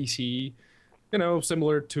 80s PC,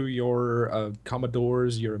 similar to your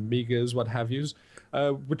Commodores, your Amigas, what have yous,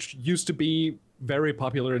 which used to be very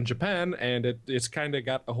popular in Japan, and it's kind of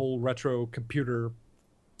got a whole retro computer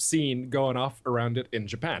scene going off around it in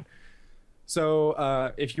Japan.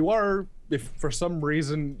 So if for some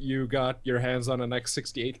reason you got your hands on an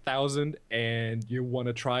X68000 and you want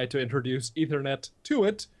to try to introduce Ethernet to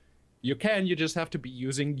it, you can. You just have to be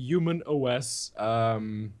using Human OS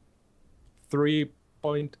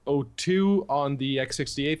 3.02 on the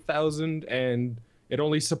X68000, and they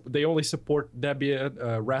only support Debian,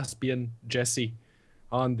 Raspbian, Jessie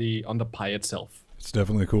on the Pi itself. It's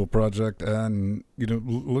definitely a cool project, and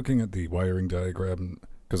looking at the wiring diagram,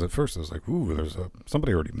 because at first I was like, ooh,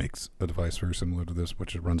 somebody already makes a device very similar to this,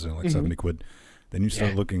 which it runs in like 70 quid. Then you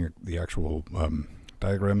start looking at the actual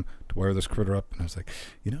diagram to wire this critter up, and I was like,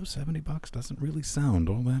 $70 doesn't really sound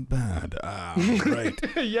all that bad. Right.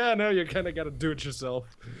 Yeah, no, you kind of got to do it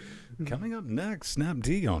yourself. Coming up next,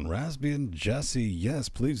 Snapd on Raspbian Jessie. Yes,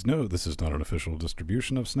 please know this is not an official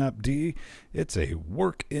distribution of Snapd. It's a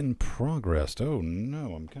work in progress. Oh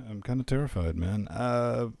no, I'm kind of terrified, man.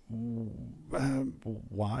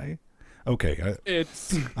 Why? Okay,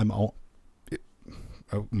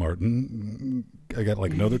 oh, Martin, I got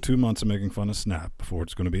like another 2 months of making fun of Snap before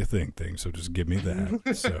it's going to be a thing. So just give me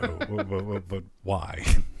that. So, but why?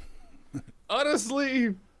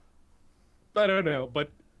 Honestly, I don't know, but.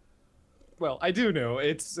 Well, I do know.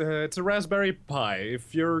 It's a Raspberry Pi.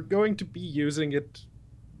 If you're going to be using it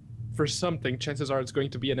for something, chances are it's going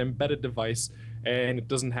to be an embedded device, and it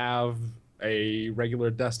doesn't have a regular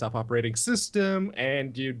desktop operating system,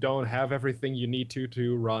 and you don't have everything you need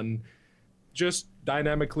to run just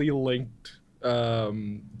dynamically linked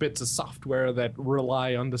bits of software that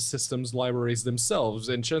rely on the system's libraries themselves.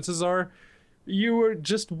 And chances are you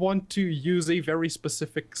just want to use a very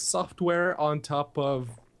specific software on top of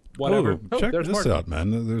whatever. Check this out,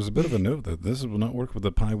 man. There's a bit of a note that this will not work with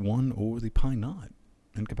the Pi 1 or the Pi Not.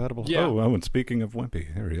 Incompatible. Yeah. Oh, and speaking of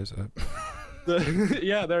Wimpy, there he is.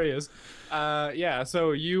 Yeah, there he is.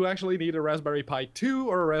 So you actually need a Raspberry Pi 2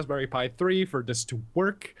 or a Raspberry Pi 3 for this to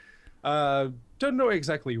work. Don't know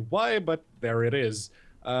exactly why, but there it is.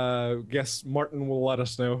 Guess Martin will let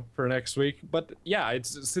us know for next week. But yeah,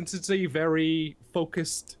 since it's a very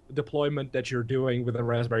focused deployment that you're doing with a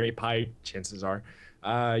Raspberry Pi, chances are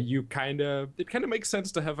it kind of makes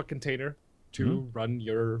sense to have a container to run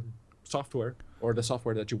your software, or the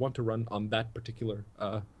software that you want to run on that particular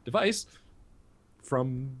device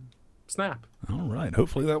from Snap. All right.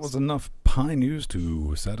 Hopefully that was enough Pi news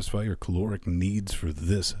to satisfy your caloric needs for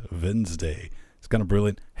this Wednesday. It's kind of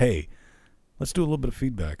brilliant. Hey, let's do a little bit of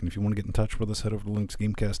feedback. And if you want to get in touch with us, head over to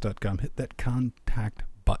linuxgamecast.com. Hit that contact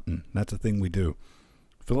button. That's a thing we do.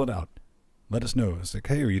 Fill it out. let us know. It's like,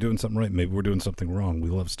 hey, are you doing something right? Maybe we're doing something wrong. We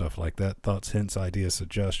love stuff like that. Thoughts, hints, ideas,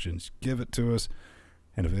 suggestions. Give it to us.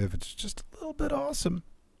 And if it's just a little bit awesome,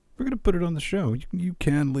 we're going to put it on the show. You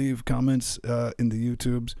can leave comments in the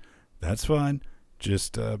YouTubes. That's fine.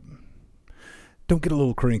 Just don't get a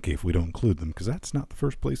little cranky if we don't include them, because that's not the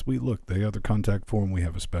first place we look. The other contact form, we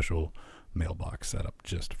have a special mailbox set up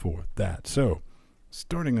just for that. So,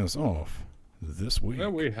 starting us off this week.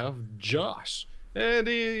 Well, we have Josh. And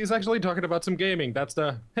he's actually talking about some gaming. That's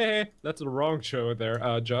the wrong show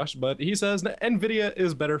there, Josh. But he says NVIDIA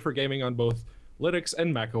is better for gaming on both Linux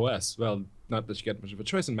and Mac OS. Well, not that you get much of a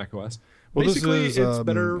choice in Mac OS. Well, basically, this is, it's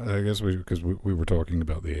better. I guess because we were talking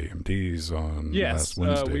about the AMDs on last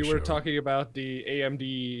Wednesday. We were show. talking about the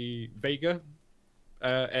AMD Vega,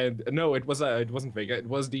 and no, it wasn't Vega. It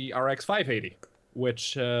was the RX 580,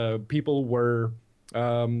 which people were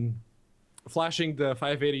flashing the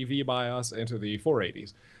 580 VBIOS into the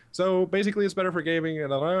 480s. So basically, it's better for gaming,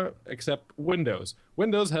 except Windows.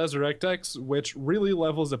 Windows has DirectX, which really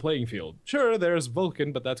levels the playing field. Sure, there's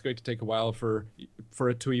Vulkan, but that's going to take a while for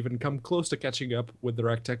it to even come close to catching up with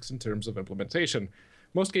DirectX in terms of implementation.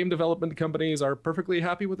 Most game development companies are perfectly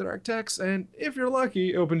happy with DirectX, and if you're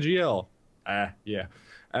lucky, OpenGL. Yeah.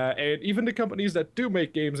 And even the companies that do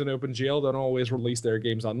make games in OpenGL don't always release their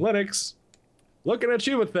games on Linux. Looking at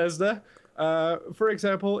you, Bethesda. For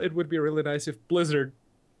example, it would be really nice if Blizzard,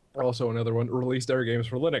 also another one, released their games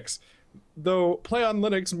for Linux. Though Play on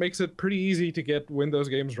Linux makes it pretty easy to get Windows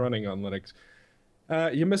games running on Linux.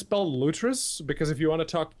 You misspelled Lutris, because if you want to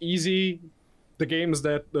talk easy, the games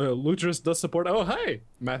that Lutris does support... Oh, hi,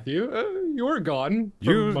 Matthew. You were gone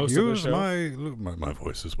for most of the show. My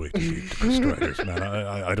voice is way too deep to be Striders, man.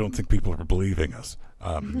 I don't think people are believing us.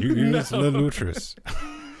 You use Lutris.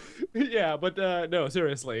 Yeah, but no,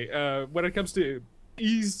 seriously. When it comes to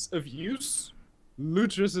ease of use,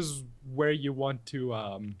 Lutris is where you want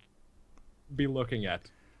to be looking at.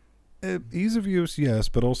 Ease of use, yes,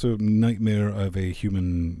 but also nightmare of a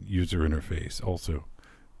human user interface, also.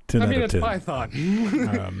 10 I mean, out of it's 10.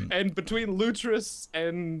 Python. And between Lutris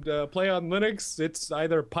and Play on Linux, it's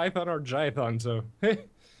either Python or Jython, so...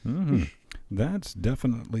 That's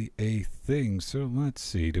definitely a thing. So let's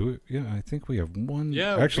see. Yeah, I think we have one.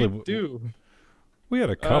 Yeah, actually, we do. We had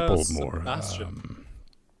a couple more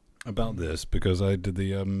about this, because I did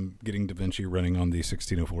the getting DaVinci running on the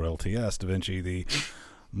 1604 LTS. DaVinci, the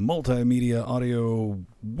multimedia audio,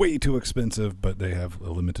 way too expensive, but they have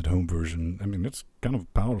a limited home version. I mean, it's kind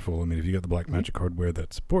of powerful. I mean, if you got the Blackmagic hardware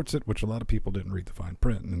that supports it, which a lot of people didn't read the fine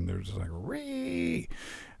print, and they're just like,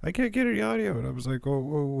 I can't get any audio. And I was like,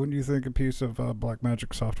 when do you think a piece of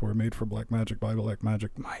Blackmagic software made for Blackmagic by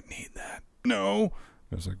Blackmagic might need that? No.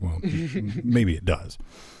 I was like, well, maybe it does.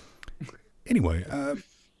 Anyway,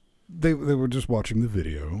 they were just watching the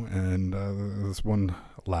video, and this one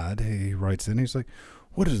lad, he writes in, he's like,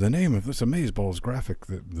 what is the name of this amazeballs graphic?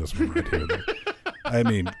 This one right here. I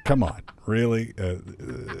mean, come on, really?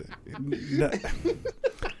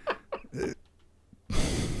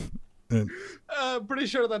 Pretty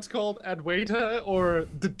sure that's called Adwaita, or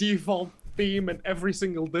the default theme in every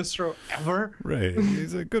single distro ever. Right.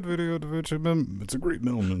 It's a good video to which it's a great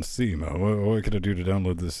middleman theme. What can I do to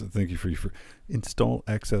download this? Thank you for install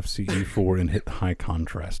XFCE4 and hit the high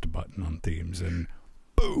contrast button on themes, and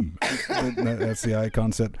boom. That's the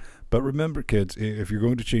icon set. But remember, kids, if you're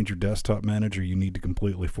going to change your desktop manager, you need to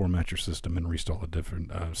completely format your system and reinstall a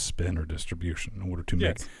different spin or distribution in order to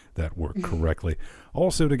make that work correctly.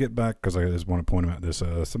 Also, to get back, because I just want to point out this,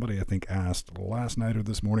 somebody I think asked last night or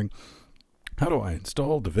this morning, how do I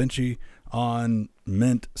install DaVinci on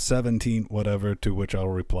Mint 17 whatever, to which I'll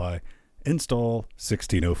reply, install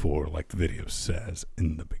 1604 like the video says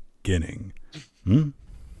in the beginning. I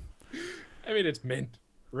mean, it's Mint.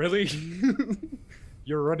 Really?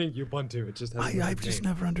 You're running Ubuntu. It just has I've just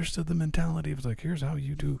never understood the mentality of like, here's how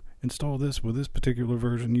you do install this with this particular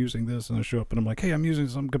version using this, and I show up and I'm like, hey, I'm using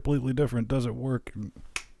something completely different. Does it work?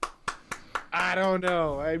 I don't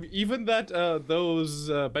know. Even that those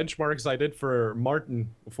benchmarks I did for Martin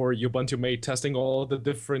for Ubuntu Mate, testing all the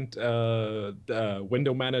different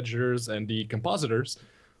window managers and the compositors,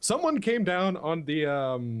 someone came down on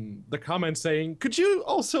the comment saying, could you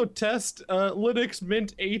also test Linux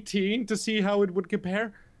Mint 18 to see how it would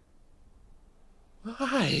compare?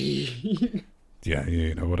 Why? Yeah,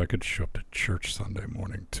 you know what? I could show up to church Sunday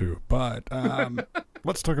morning too. But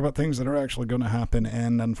let's talk about things that are actually going to happen.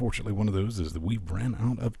 And unfortunately, one of those is that we ran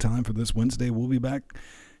out of time for this Wednesday. We'll be back.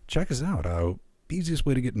 Check us out. Easiest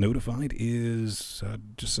way to get notified is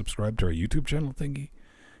just subscribe to our YouTube channel thingy.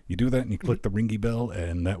 You do that and you click the ringy bell,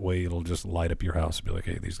 and that way it'll just light up your house and be like,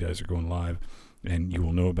 hey, these guys are going live, and you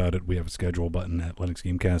will know about it. We have a schedule button at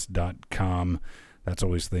linuxgamecast.com. That's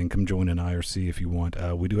always the thing. Come join an IRC if you want.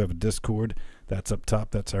 We do have a Discord. That's up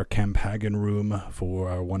top. That's our Campagan room for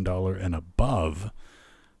our $1 and above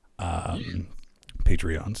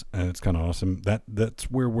Patreons. And it's kind of awesome.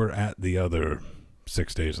 That's where we're at the other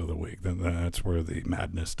 6 days of the week. That's where the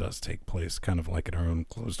madness does take place, kind of like in our own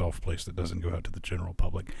closed-off place that doesn't go out to the general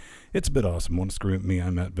public. It's a bit awesome. Want to screw at me?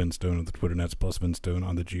 I'm at Venn Stone on the Twitternets, plus Venn Stone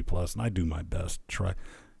on the G+, and I do my best to try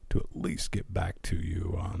to at least get back to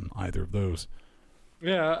you on either of those.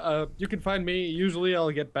 Yeah, you can find me. Usually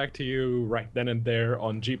I'll get back to you right then and there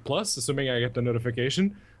on G+, assuming I get the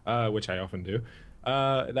notification, which I often do.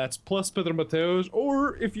 That's plus Pedro Mathieu,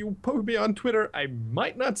 or if you poke me on Twitter, I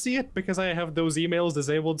might not see it because I have those emails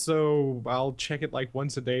disabled, so I'll check it like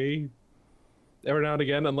once a day, every now and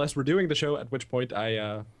again, unless we're doing the show, at which point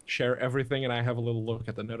I share everything and I have a little look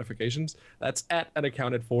at the notifications. That's at and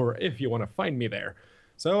accounted for if you want to find me there.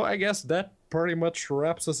 So I guess that pretty much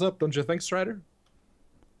wraps us up, don't you think, Strider?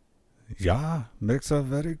 Yeah, makes it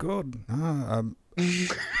very good.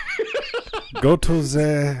 Go to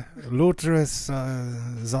the Lutres.net,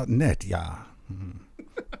 yeah.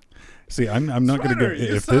 See, I'm not going to go.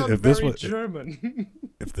 If this was German.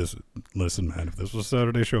 Listen, man, if this was a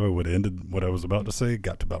Saturday show, I would have ended what I was about to say,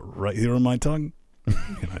 got to about right here on my tongue.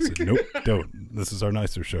 And I said, nope, don't. This is our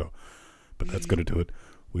nicer show. But that's going to do it.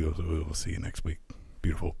 We will see you next week.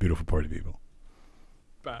 Beautiful, beautiful party people.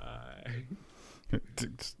 Bye.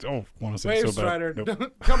 Don't want to say Wave so Strider, bad.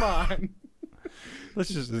 Nope. come on. Let's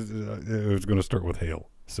just. It was going to start with hail.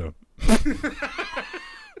 So.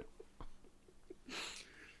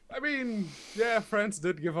 I mean, yeah, France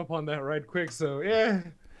did give up on that right quick. So yeah.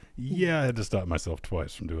 Yeah, I had to stop myself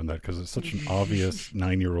twice from doing that because it's such an obvious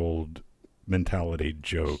 9-year-old mentality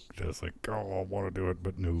joke. Just like, oh, I want to do it,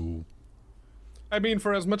 but no. I mean,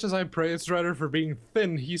 for as much as I praise Strider for being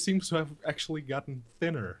thin, he seems to have actually gotten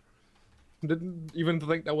thinner. Didn't even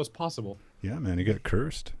think that was possible. Yeah, man, he got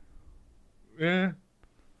cursed. Yeah.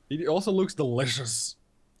 He also looks delicious.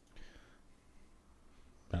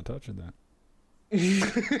 Not touching that.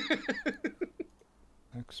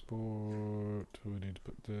 Export. We need to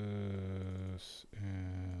put this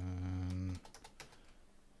in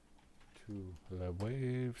to the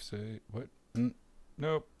wave. Say what?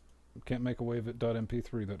 Nope. Can't make a wave at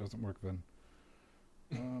 .mp3. That doesn't work then.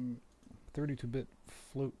 32-bit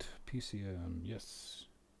float PCM. Yes.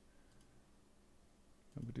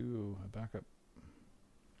 How we do a backup?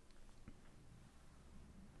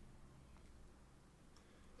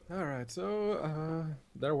 All right, so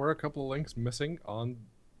there were a couple of links missing on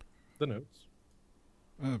the notes.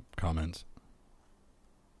 Comments.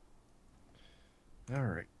 All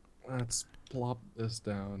right, let's plop this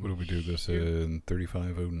down. What do we do this in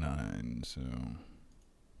 3509? So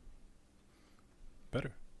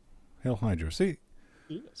better. Hail Hydra. See?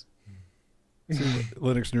 Yes. See,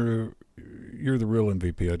 Linux Nero, you're the real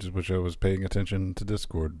MVP. I just wish I was paying attention to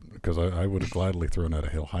Discord because I would have gladly thrown out a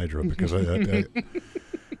Hail Hydra because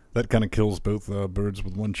that kind of kills both birds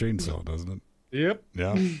with one chainsaw, doesn't it? Yep.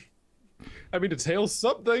 Yeah. I mean, it's hail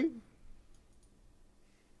something.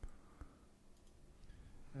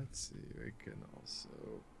 Let's see. We can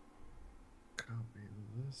also copy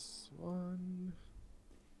this one.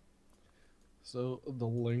 So the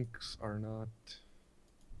links are not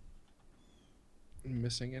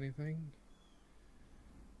missing anything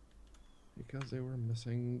because they were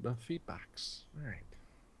missing the feedbacks. All right.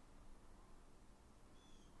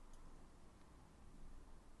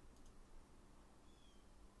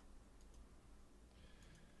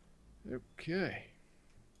 Okay.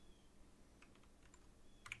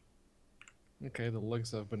 Okay, the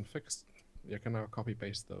links have been fixed. You can now copy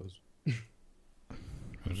paste those.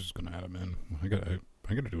 I was just gonna add them in. I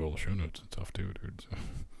gotta do all the show notes and stuff too, dude. So.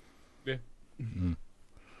 Yeah. Mm.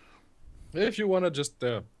 If you want to just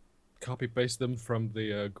copy paste them from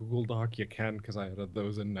the Google Doc, you can, because I added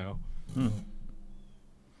those in now.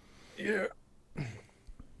 Yeah.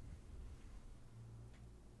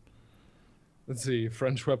 Let's see,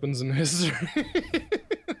 French weapons in history.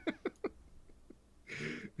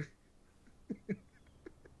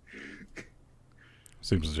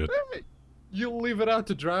 Seems legit. Hey, you'll leave it out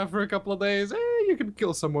to dry for a couple of days. You can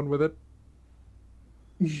kill someone with it.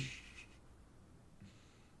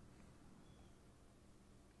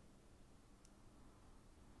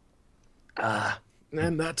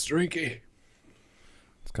 And that's drinky.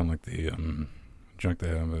 It's kind of like the junk they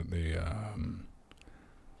have at the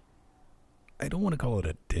I don't want to call it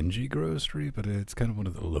a dingy grocery, but it's kind of one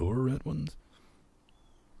of the lower rent ones.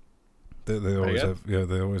 They always Baguette? have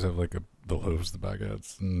they always have like the loaves, the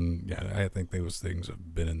baguettes, and yeah, I think those things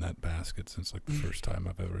have been in that basket since like the first time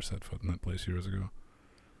I've ever set foot in that place years ago.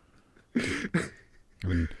 I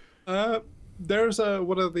mean, There's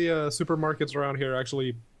one of the supermarkets around here.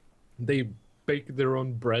 Actually, they bake their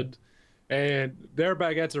own bread, and their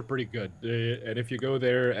baguettes are pretty good. And if you go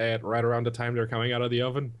there at right around the time they're coming out of the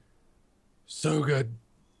oven, so good,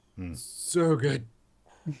 so good.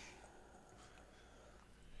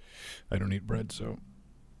 I don't eat bread, so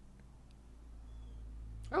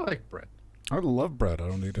I like bread. I love bread. I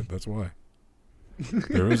don't eat it. That's why.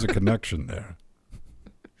 There is a connection there.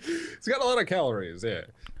 It's got a lot of calories, yeah,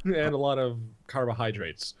 and a lot of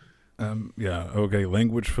carbohydrates. Yeah. Okay.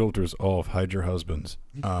 Language filters off. Hide your husbands.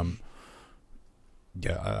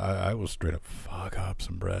 Yeah. I will straight up fuck up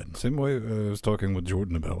some bread. Same way I was talking with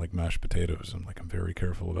Jordan about like mashed potatoes. I'm very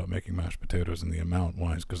careful about making mashed potatoes and the amount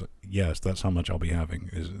wise because yes, that's how much I'll be having.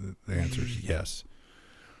 Is the answer is yes.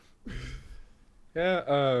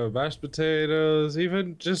 Yeah, mashed potatoes,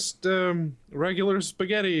 even just regular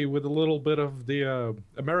spaghetti with a little bit of the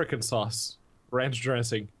American sauce, ranch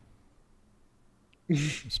dressing.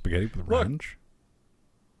 Spaghetti with Look. ranch.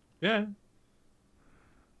 Yeah.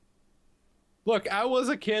 Look, I was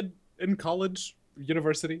a kid in college,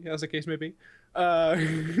 university, as the case may be,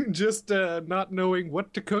 just not knowing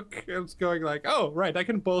what to cook. I was going like, oh, right, I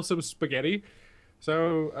can boil some spaghetti.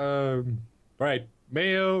 So, right,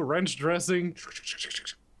 mayo, ranch dressing,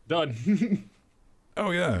 done.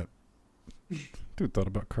 Oh yeah. Dude, thought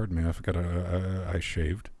about card me. I forgot I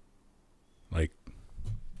shaved. Like.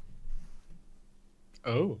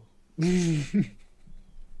 Oh.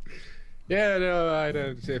 Yeah, no, I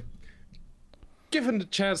don't. Given the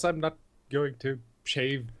chance, I'm not going to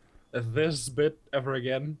shave this bit ever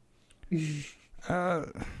again. I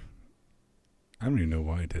don't even know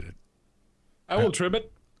why I did it. I will trim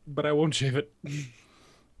it, but I won't shave it. It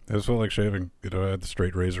was felt like shaving. You know, I had the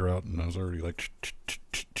straight razor out, and I was already like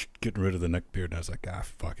getting rid of the neck beard. And I was like,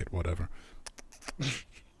 fuck it, whatever.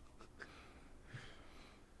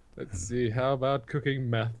 Let's see. How about cooking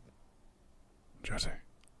meth? Jesse.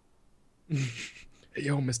 Hey,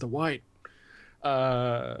 yo, Mr. White.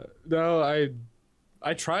 No,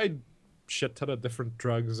 I tried shit ton of different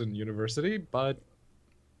drugs in university, but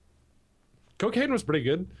cocaine was pretty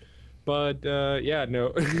good. But yeah,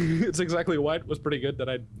 no, it's exactly what was pretty good that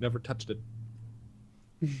I never touched it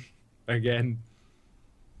again.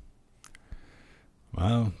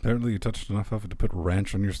 Well, apparently you touched enough of it to put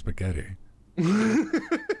ranch on your spaghetti.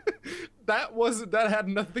 That had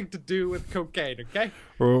nothing to do with cocaine, okay?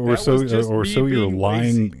 Or That was just me so your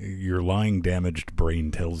being lying damaged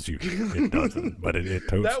brain tells you it doesn't, but it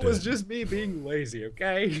totes That was did. just me being lazy,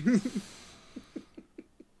 okay?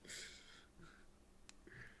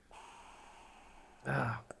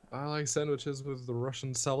 I like sandwiches with the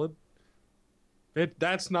Russian salad.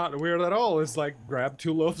 That's not weird at all. It's like grab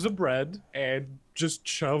 2 loaves of bread and just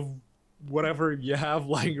shove whatever you have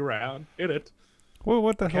lying around in it. Well,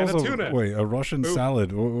 what the Can hell's of tuna. a Russian Ooh.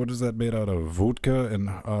 salad? What is that made out of? Vodka and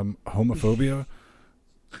homophobia?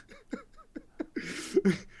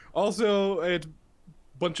 Also, a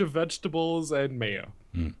bunch of vegetables and mayo.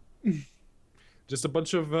 Just a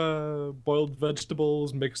bunch of boiled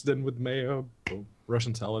vegetables mixed in with mayo. Oh,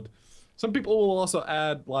 Russian salad. Some people will also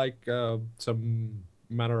add like some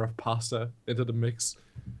manner of pasta into the mix,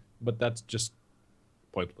 but that's just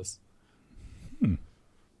pointless. I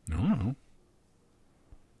don't know.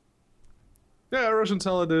 Yeah, Russian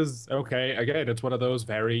salad is okay. Again, it's one of those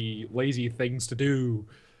very lazy things to do.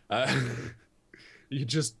 You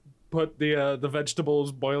just put the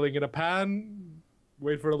vegetables boiling in a pan,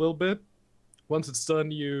 wait for a little bit. Once it's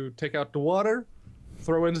done, you take out the water,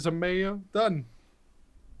 throw in some mayo, done.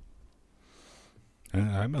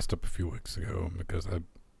 I messed up a few weeks ago because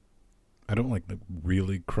I don't like the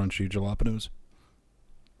really crunchy jalapenos.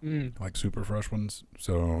 Like super fresh ones.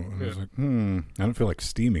 So I was like, I don't feel like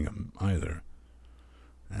steaming them either.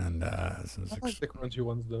 And so I like the crunchy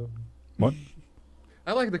ones though. What?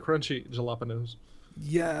 I like the crunchy jalapenos.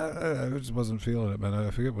 Yeah, I just wasn't feeling it, but I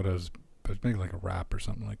forget what I was making like a wrap or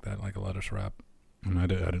something like that, like a lettuce wrap. And I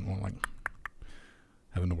didn't want like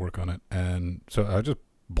having to work on it. And so I just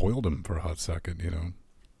boiled them for a hot second, you know.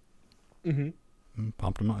 And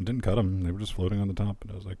popped them out. I didn't cut them. They were just floating on the top.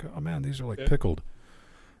 And I was like, oh man, these are like pickled.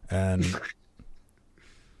 And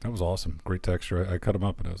that was awesome. Great texture. I cut them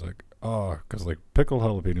up and I was like, oh, because like pickled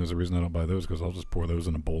jalapenos, the reason I don't buy those because I'll just pour those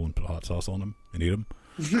in a bowl and put hot sauce on them and eat them.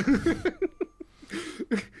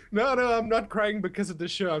 No, I'm not crying because of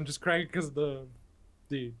this show. I'm just crying because of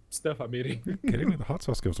the stuff I'm eating. Kidding me? The hot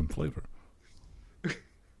sauce gives them flavor.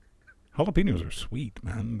 Jalapenos are sweet,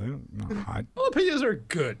 man. They're not hot. Jalapenos are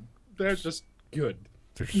good. They're just good.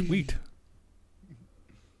 They're sweet.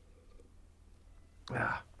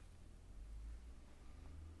 Ah.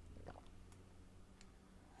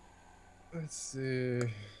 Let's see.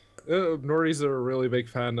 Nori's a really big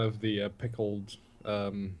fan of the pickled,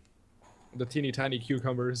 the teeny tiny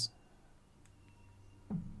cucumbers.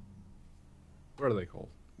 What are they called?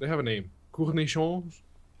 They have a name. Cornichons?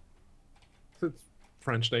 It's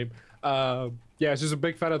French name. Yeah, she's a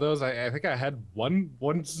big fan of those. I think I had one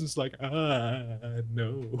once. It's like,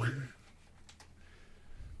 no.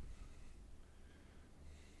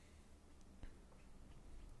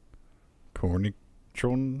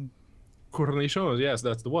 Cornichon? Cornichons, yes,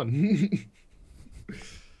 that's the one.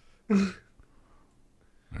 All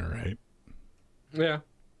right. Yeah.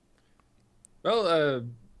 Well,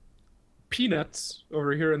 peanuts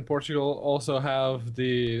over here in Portugal also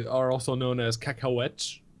are also known as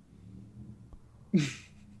cacahuetes.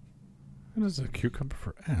 What is a cucumber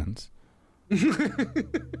for ants?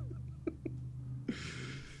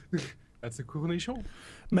 That's a cornichon.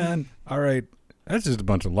 Man, all right. That's just a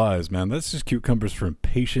bunch of lies, man. That's just cucumbers for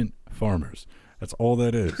impatient farmers. That's all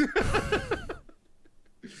that is.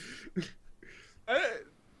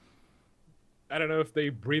 I don't know if they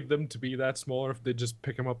breed them to be that small or if they just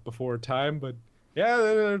pick them up before time, but yeah,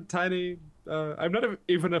 they're tiny. I'm not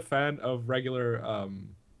even a fan of regular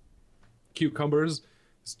cucumbers.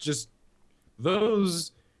 It's just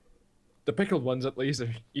the pickled ones at least,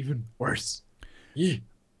 are even worse. Yeah.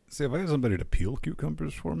 See, if I had somebody to peel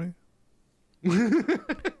cucumbers for me,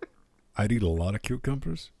 I'd eat a lot of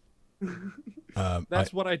cucumbers.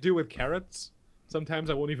 That's what I do with carrots. Sometimes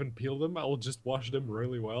I won't even peel them. I will just wash them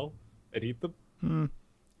really well and eat them.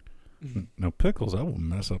 No, pickles, I will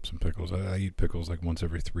mess up some pickles. I eat pickles like once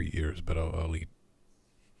every 3 years, but I'll eat,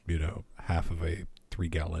 half of a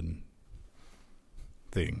 3-gallon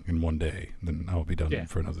thing in one day. Then I'll be done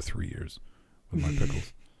for another 3 years with my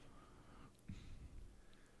pickles.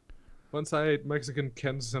 Once I ate Mexican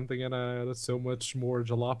canned something and I added so much more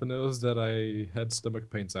jalapenos that I had stomach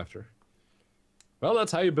pains after. Well,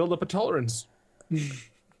 that's how you build up a tolerance.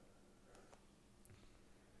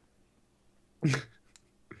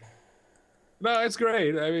 No, it's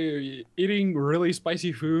great. I mean, eating really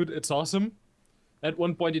spicy food, it's awesome. At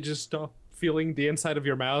one point, you just stop feeling the inside of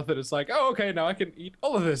your mouth and it's like, oh, okay, now I can eat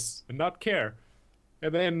all of this and not care.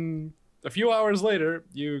 And then a few hours later,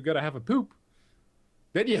 you gotta have a poop.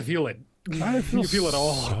 Then you feel it. I feel you feel it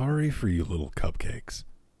all. Sorry for you little cupcakes.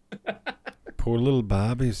 Poor little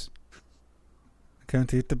Barbies. I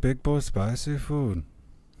can't eat the big boy spicy food.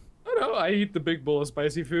 I know, I eat the big bowl of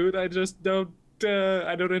spicy food. I just don't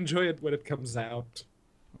enjoy it when it comes out.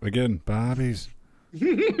 Again, Barbies.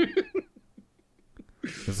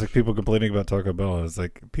 It's like people complaining about Taco Bell. It's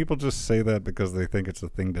like people just say that because they think it's a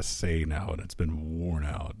thing to say now and it's been worn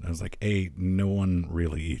out. And it's like, no one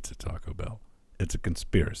really eats at Taco Bell. It's a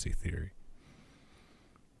conspiracy theory.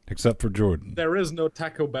 Except for Jordan. There is no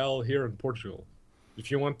Taco Bell here in Portugal. If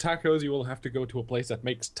you want tacos, you will have to go to a place that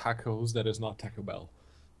makes tacos that is not Taco Bell.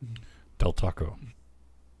 Del Taco.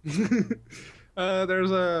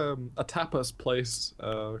 There's a tapas place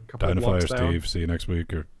a couple of Dynafire blocks down. Steve. See you next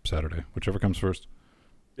week or Saturday. Whichever comes first.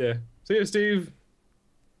 Yeah. See you, Steve.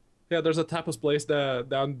 Yeah, there's a tapas place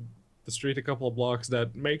down the street a couple of blocks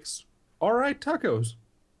that makes alright tacos.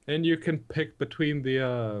 And you can pick between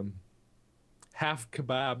the half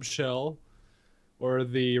kebab shell or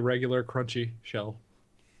the regular crunchy shell.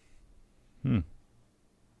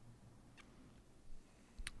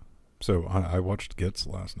 So I watched Gits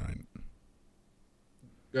last night.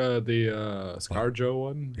 The Scarjo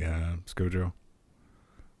one? Yeah, Scojo.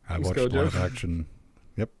 I watched Scojo. live action.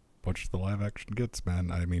 Yep, watched the live action Gits, man.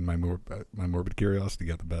 I mean, my morbid curiosity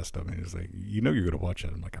got the best of me. It's like, you're going to watch it.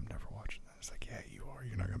 I'm like, I'm never watching that. It's like, yeah, you are.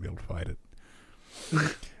 You're not going to be able to fight it.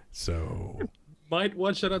 So... Might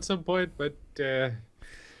watch it at some point, but...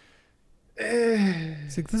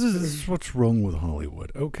 It's like, this is what's wrong with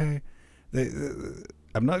Hollywood, okay?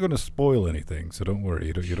 I'm not going to spoil anything, so don't worry.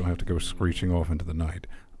 You don't have to go screeching off into the night.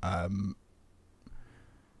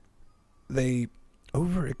 They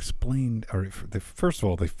over-explained, first of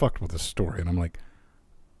all, they fucked with the story, and I'm like,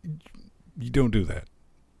 you don't do that.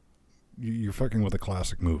 You're fucking with a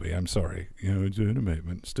classic movie. I'm sorry. It's anime,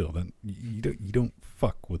 but still, then you don't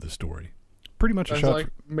fuck with the story. Pretty much a That's shot. like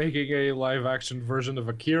making a live-action version of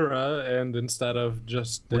Akira, and instead of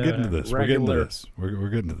just we're getting to this. regular... We're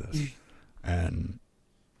getting to this. And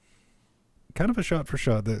kind of a shot for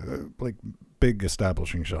shot, like big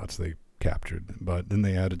establishing shots they captured, but then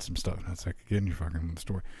they added some stuff. And it's like, again, you're fucking with the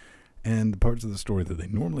story. And the parts of the story that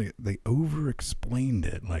they over-explained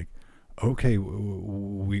it, like, Okay,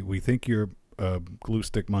 we think you're a glue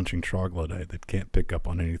stick munching troglodyte that can't pick up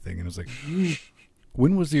on anything. And it was like,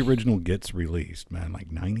 when was the original Gets released, man?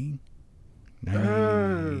 Like 90?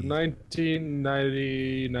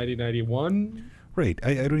 1990, 1991. Right.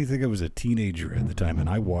 I don't even think I was a teenager at the time, and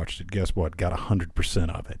I watched it. Guess what? Got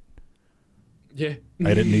 100% of it. Yeah.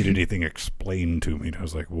 I didn't need anything explained to me. And I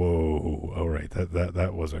was like, whoa, all right,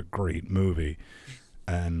 that was a great movie.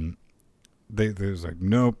 And they was like,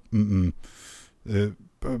 nope, the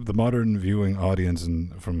modern viewing audience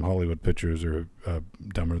and from Hollywood pictures are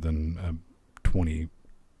dumber than a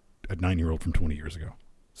 9-year-old from 20 years ago.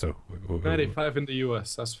 So 95 in the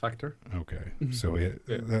U.S. as factor. Okay, so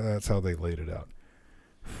that's how they laid it out.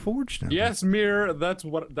 Fortunately, yes, Mir, that's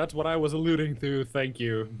what I was alluding to. Thank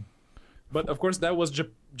you. But of course, that was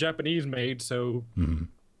Japanese made, so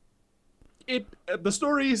the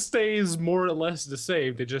story stays more or less the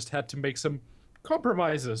same. They just had to make some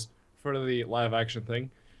compromises for the live action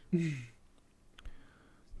thing.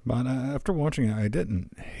 But after watching it, I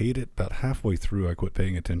didn't hate it. About halfway through, I quit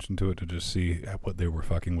paying attention to it to just see what they were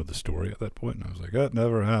fucking with the story at that point. And I was like, that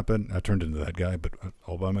never happened. I turned into that guy, but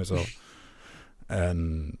all by myself.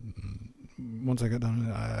 And once I got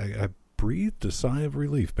done, I breathed a sigh of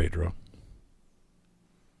relief, Pedro.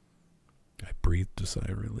 I breathed a sigh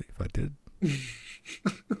of relief. I did.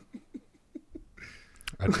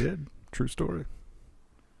 I did. True story.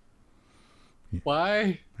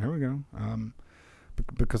 Why? There we go.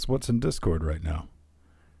 Because what's in Discord right now?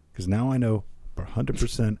 Because now I know for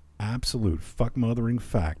 100% absolute fuck mothering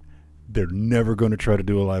fact they're never going to try to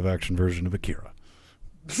do a live action version of Akira.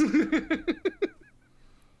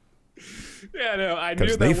 Yeah, no, I knew that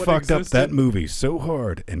because they fucked up existed. that movie so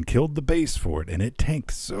hard and killed the base for it, and it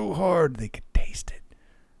tanked so hard they could taste it,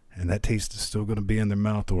 and that taste is still going to be in their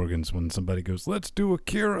mouth organs when somebody goes, "Let's do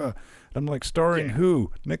Akira." And I'm like, starring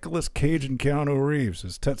who? Nicolas Cage and Keanu Reeves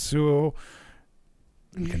as Tetsuo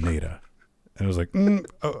and Kaneda. And I was like,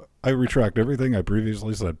 I retract everything I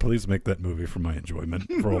previously said. Please make that movie for my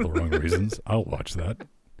enjoyment for all the wrong reasons. I'll watch that.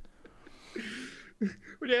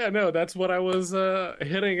 Yeah, no, that's what I was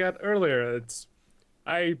hitting at earlier.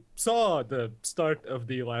 I saw the start of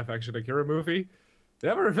the live-action Akira movie.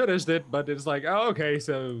 Never finished it, but it's like, oh, okay,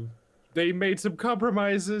 so they made some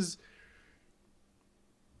compromises.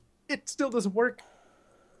 It still doesn't work.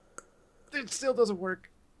 It still doesn't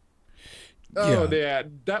work. Oh, yeah,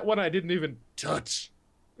 that one I didn't even touch.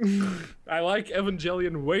 I like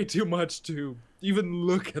Evangelion way too much to even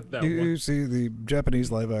look at that one. You see, the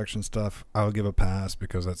Japanese live-action stuff, I'll give a pass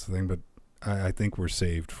because that's the thing, but I think we're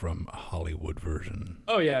saved from a Hollywood version.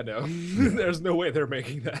 Oh, yeah, no. There's no way they're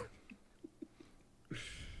making that.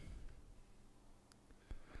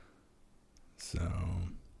 So,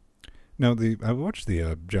 no, I watched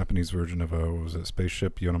the Japanese version of what was it,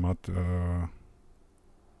 Spaceship Yonamato,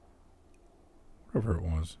 whatever it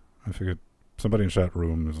was. I figured somebody in chat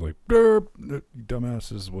room was like, "Derp, you dumbass,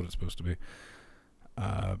 this is what it's supposed to be."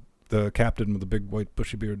 The captain with the big white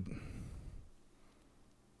bushy beard.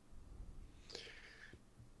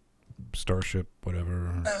 Starship,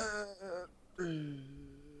 whatever. All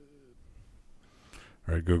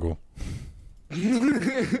right, Google.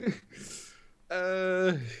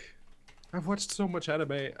 I've watched so much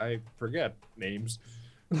anime, I forget names.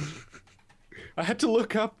 I had to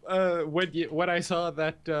look up when I saw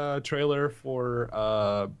that trailer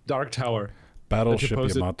for Dark Tower. Battleship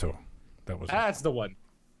Yamato. That was That's the one.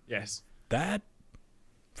 Yes. that.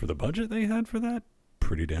 For the budget they had for that,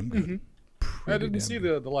 pretty damn good. Mm-hmm. I didn't see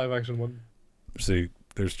the live action one. See,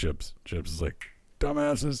 there's Chips. Chips is like,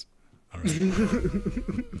 dumbasses. All right.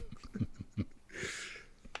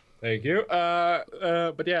 Thank you.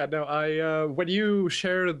 But yeah, no, when you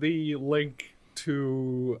share the link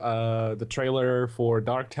to the trailer for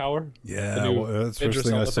Dark Tower. Yeah, well, that's the first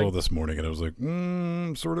thing I saw this morning, and I was like,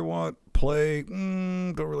 sort of want, play,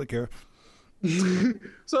 don't really care.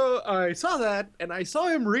 So I saw that, and I saw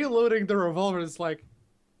him reloading the revolver. It's like,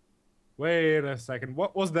 wait a second,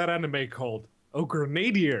 what was that anime called? Oh,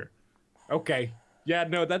 Grenadier. Okay, yeah,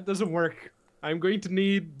 no, that doesn't work. I'm going to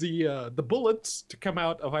need the bullets to come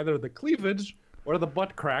out of either the cleavage or the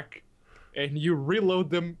butt crack, and you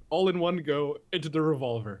reload them all in one go into the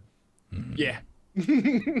revolver. Yeah.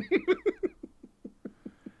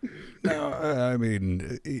 Now, I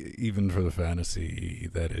mean, even for the fantasy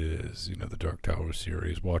that is, the Dark Tower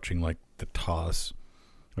series, watching like the toss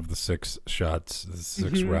of the 6 shots, the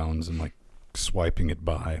 6 rounds, and like swiping it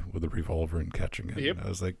by with a revolver and catching it. Yep. I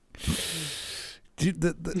was like,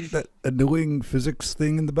 that annoying physics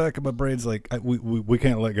thing in the back of my brain's like, we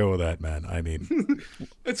can't let go of that, man. I mean,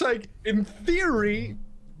 it's like, in theory,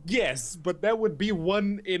 Yes, but that would be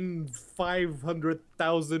 1 in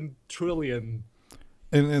 500,000 trillion.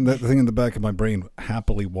 And that thing in the back of my brain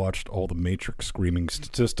happily watched all the Matrix screaming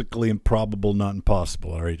statistically improbable, not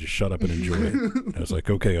impossible. All right, just shut up and enjoy it. And I was like,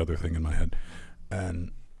 okay, other thing in my head.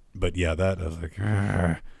 But yeah, that, I was like,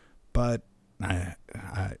 argh. But I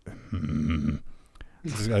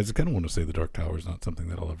just kind of want to say The Dark Tower is not something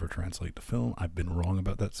that I'll ever translate to film. I've been wrong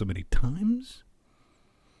about that so many times.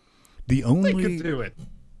 The only... They could do it.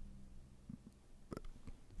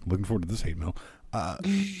 Looking forward to this hate mail.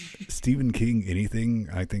 Stephen King, anything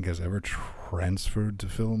I think has ever transferred to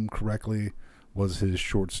film correctly was his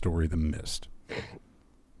short story, The Mist.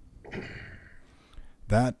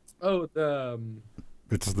 That... Oh,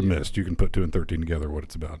 It's The Mist. You can put 2 and 13 together what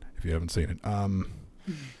it's about if you haven't seen it.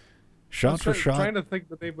 Shot for shot, trying to think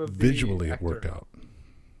the name of visually the it worked actor. out.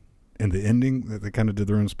 And the ending, they kind of did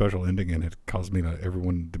their own special ending, and it caused me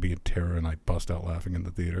everyone to be in terror, and I bust out laughing in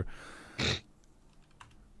the theater.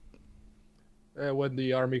 When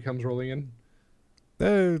the army comes rolling in.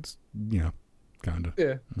 It's, kind of.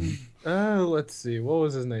 Yeah. Let's see. What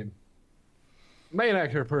was his name? Main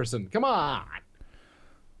actor person. Come on.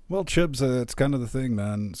 Well, Chibs, it's kind of the thing,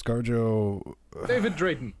 man. ScarJo... David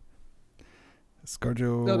Drayton.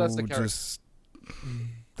 ScarJo... No, that's the character. Just...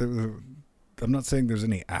 I'm not saying there's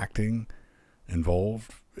any acting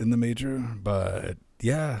involved in the Major, but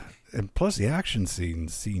yeah. And plus the action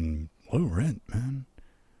scenes seem low rent, man.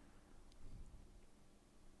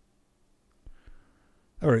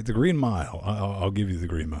 All right, The Green Mile. I'll give you The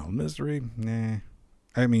Green Mile. Misery? Nah.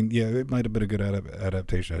 I mean, yeah, it might have been a good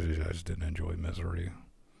adaptation. I just didn't enjoy Misery.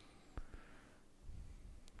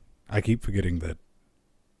 I keep forgetting that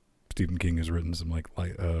Stephen King has written some like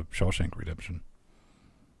Shawshank Redemption.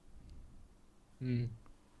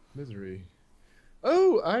 Misery.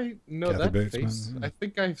 Oh, I know Kathy that Bates, face. man. I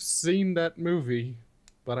think I've seen that movie,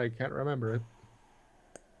 but I can't remember it.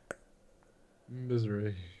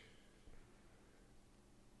 Misery.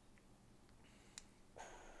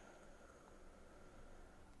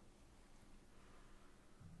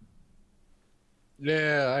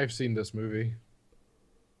 Yeah, I've seen this movie.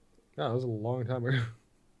 Oh, that was a long time ago.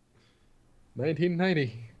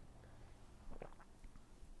 1990.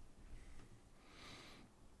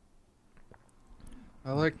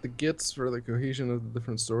 I like the gits for the cohesion of the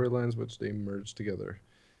different storylines which they merge together.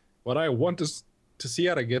 What I want to see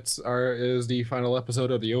out of gits is the final episode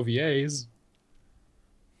of the OVAs.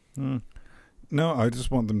 No, I just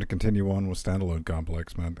want them to continue on with Standalone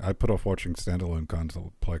Complex, man. I put off watching Standalone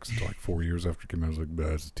Complex until like 4 years after it came out. I was like,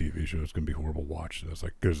 it's a TV show. It's going to be horrible. Watch this.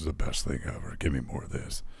 Like, this is the best thing ever. Give me more of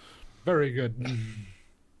this. Very good.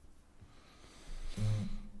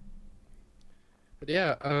 But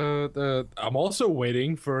yeah, I'm also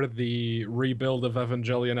waiting for the rebuild of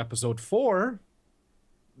Evangelion episode 4.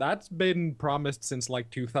 That's been promised since like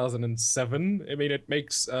 2007. I mean, it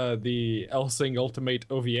makes the Elsing Ultimate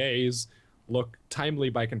OVAs look timely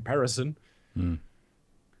by comparison.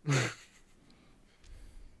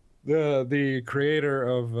 The creator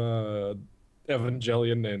of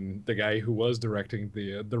Evangelion and the guy who was directing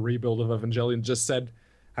the rebuild of Evangelion just said,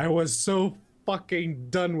 I was so fucking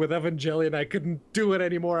done with Evangelion, I couldn't do it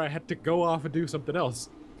anymore. I had to go off and do something else.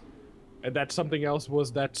 And that something else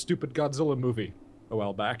was that stupid Godzilla movie a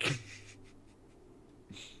while back.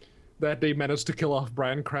 That they managed to kill off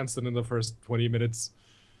Bryan Cranston in the first 20 minutes.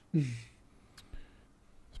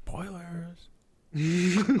 Spoilers.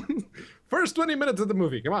 First 20 minutes of the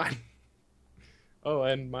movie, come on. Oh,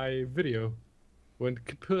 and my video went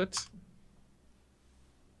kaput.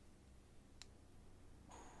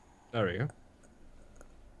 There we go.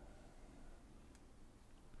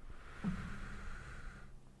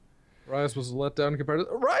 Rise was a letdown compared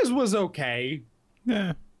to... Rise was okay.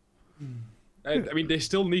 Yeah. I mean, they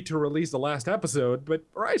still need to release the last episode, but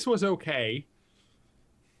Rise was okay.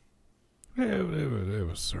 It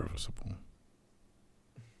was serviceable.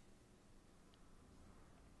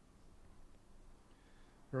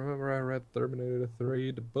 Remember I read Terminator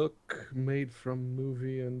 3, the book made from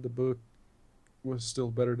movie, and the book was still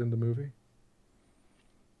better than the movie?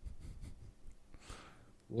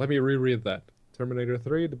 Let me reread that. Terminator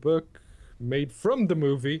 3, the book made from the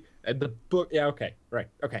movie, and the book... Yeah, okay. Right.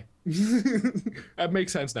 Okay. That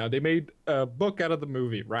makes sense now. They made a book out of the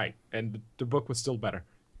movie. Right. And the book was still better.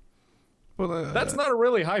 Well, that's not a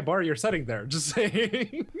really high bar you're setting there. Just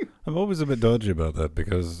saying. I'm always a bit dodgy about that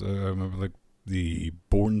because I remember like the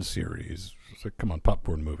Bourne series. It's like, come on,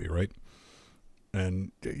 popcorn movie, right?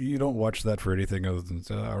 And you don't watch that for anything other than,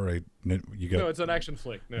 all right, you got No, it's an action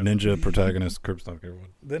flick. No. ninja protagonist, curb stomp everyone.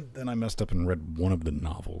 Then I messed up and read one of the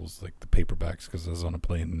novels, like the paperbacks, because I was on a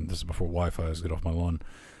plane, and this is before Wi-Fi, I was get off my lawn,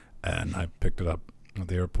 and I picked it up at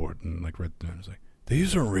the airport and like read through it, and I was like,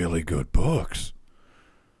 these are really good books.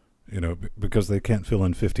 You know, because they can't fill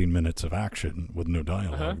in 15 minutes of action with no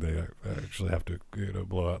dialogue. They actually have to,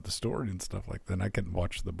 blow out the story and stuff like that. And I can't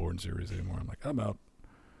watch the Bourne series anymore. I'm like, I'm out.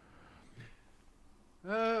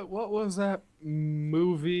 What was that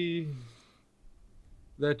movie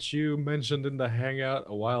that you mentioned in the Hangout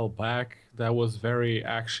a while back that was very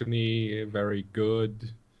actiony, very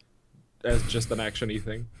good, as just an actiony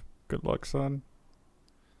thing? Good luck, son.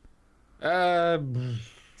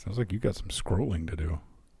 Sounds like you got some scrolling to do.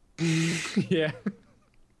 Yeah.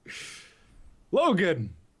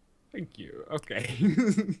 Logan. Thank you. Okay.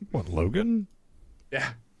 What, Logan?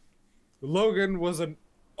 Yeah. Logan was an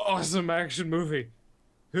awesome action movie.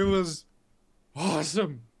 It was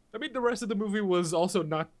awesome. I mean, the rest of the movie was also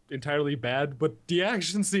not entirely bad, but the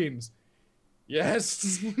action scenes,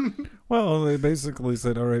 yes. Well, they basically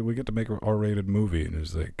said, all right, we get to make an R-rated movie. And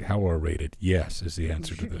it's like, how R-rated? Yes is the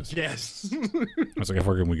answer to this. Yes. I was like, how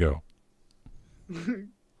far can we go?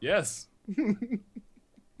 Yes.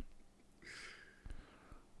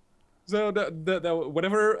 So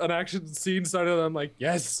whenever an action scene started, I'm like,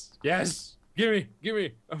 yes, yes, give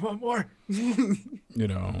me, I want more. You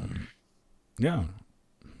know, yeah.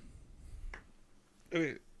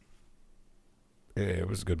 It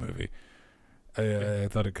was a good movie. I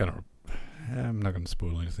thought it kind of, I'm not going to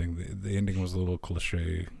spoil anything. The ending was a little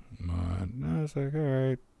cliche. I was like, all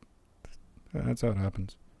right, that's how it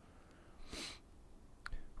happens.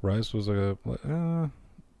 Rise was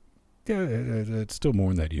it's still more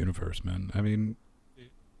in that universe, man. I mean,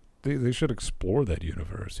 they should explore that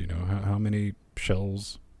universe. You know, how many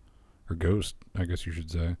shells or ghosts, I guess you should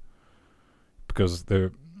say, because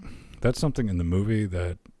that's something in the movie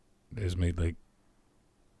that is made like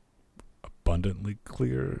abundantly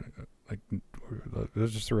clear. Like,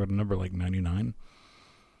 let's just throw out a number like 99.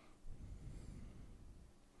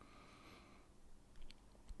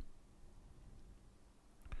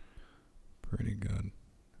 Pretty good.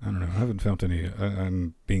 I don't know. I haven't found any.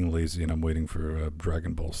 I'm being lazy and I'm waiting for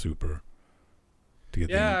Dragon Ball Super to get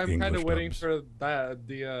the I'm English kind of waiting dubs. for that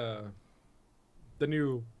the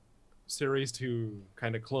new series to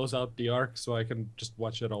kind of close out the arc, so I can just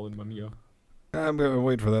watch it all in one go. I'm going to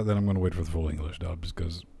wait for that. Then I'm going to wait for the full English dubs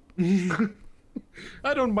because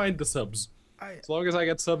I don't mind the subs. As long as I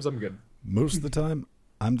get subs, I'm good. Most of the time,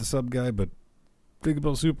 I'm the sub guy, but Dragon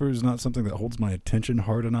Ball Super is not something that holds my attention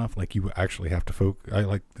hard enough. Like, you actually have to focus. I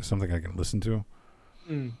like something I can listen to.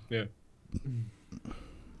 Yeah.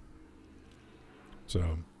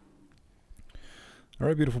 So, all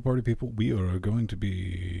right, beautiful party people. We are going to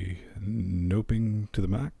be noping to the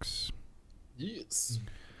max. Yes.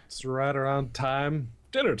 It's right around time.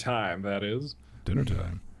 Dinner time, that is. Dinner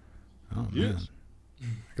time. Oh, Yes.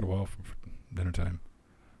 man. I got a while for dinner time.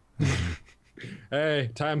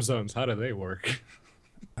 Hey, time zones, how do they work?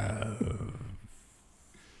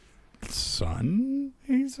 Sun,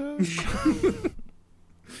 he says?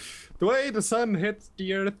 The way the sun hits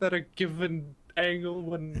the earth at a given angle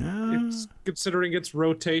when it's considering its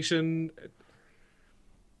rotation.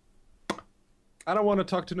 I don't want to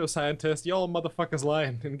talk to no scientist. Y'all motherfuckers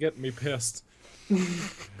lying and getting me pissed.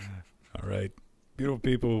 All right. Beautiful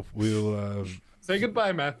people, we'll Say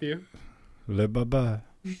goodbye, Matthew. bye-bye.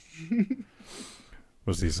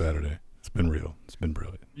 We'll see you Saturday. It's been real. It's been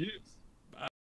brilliant. Yes.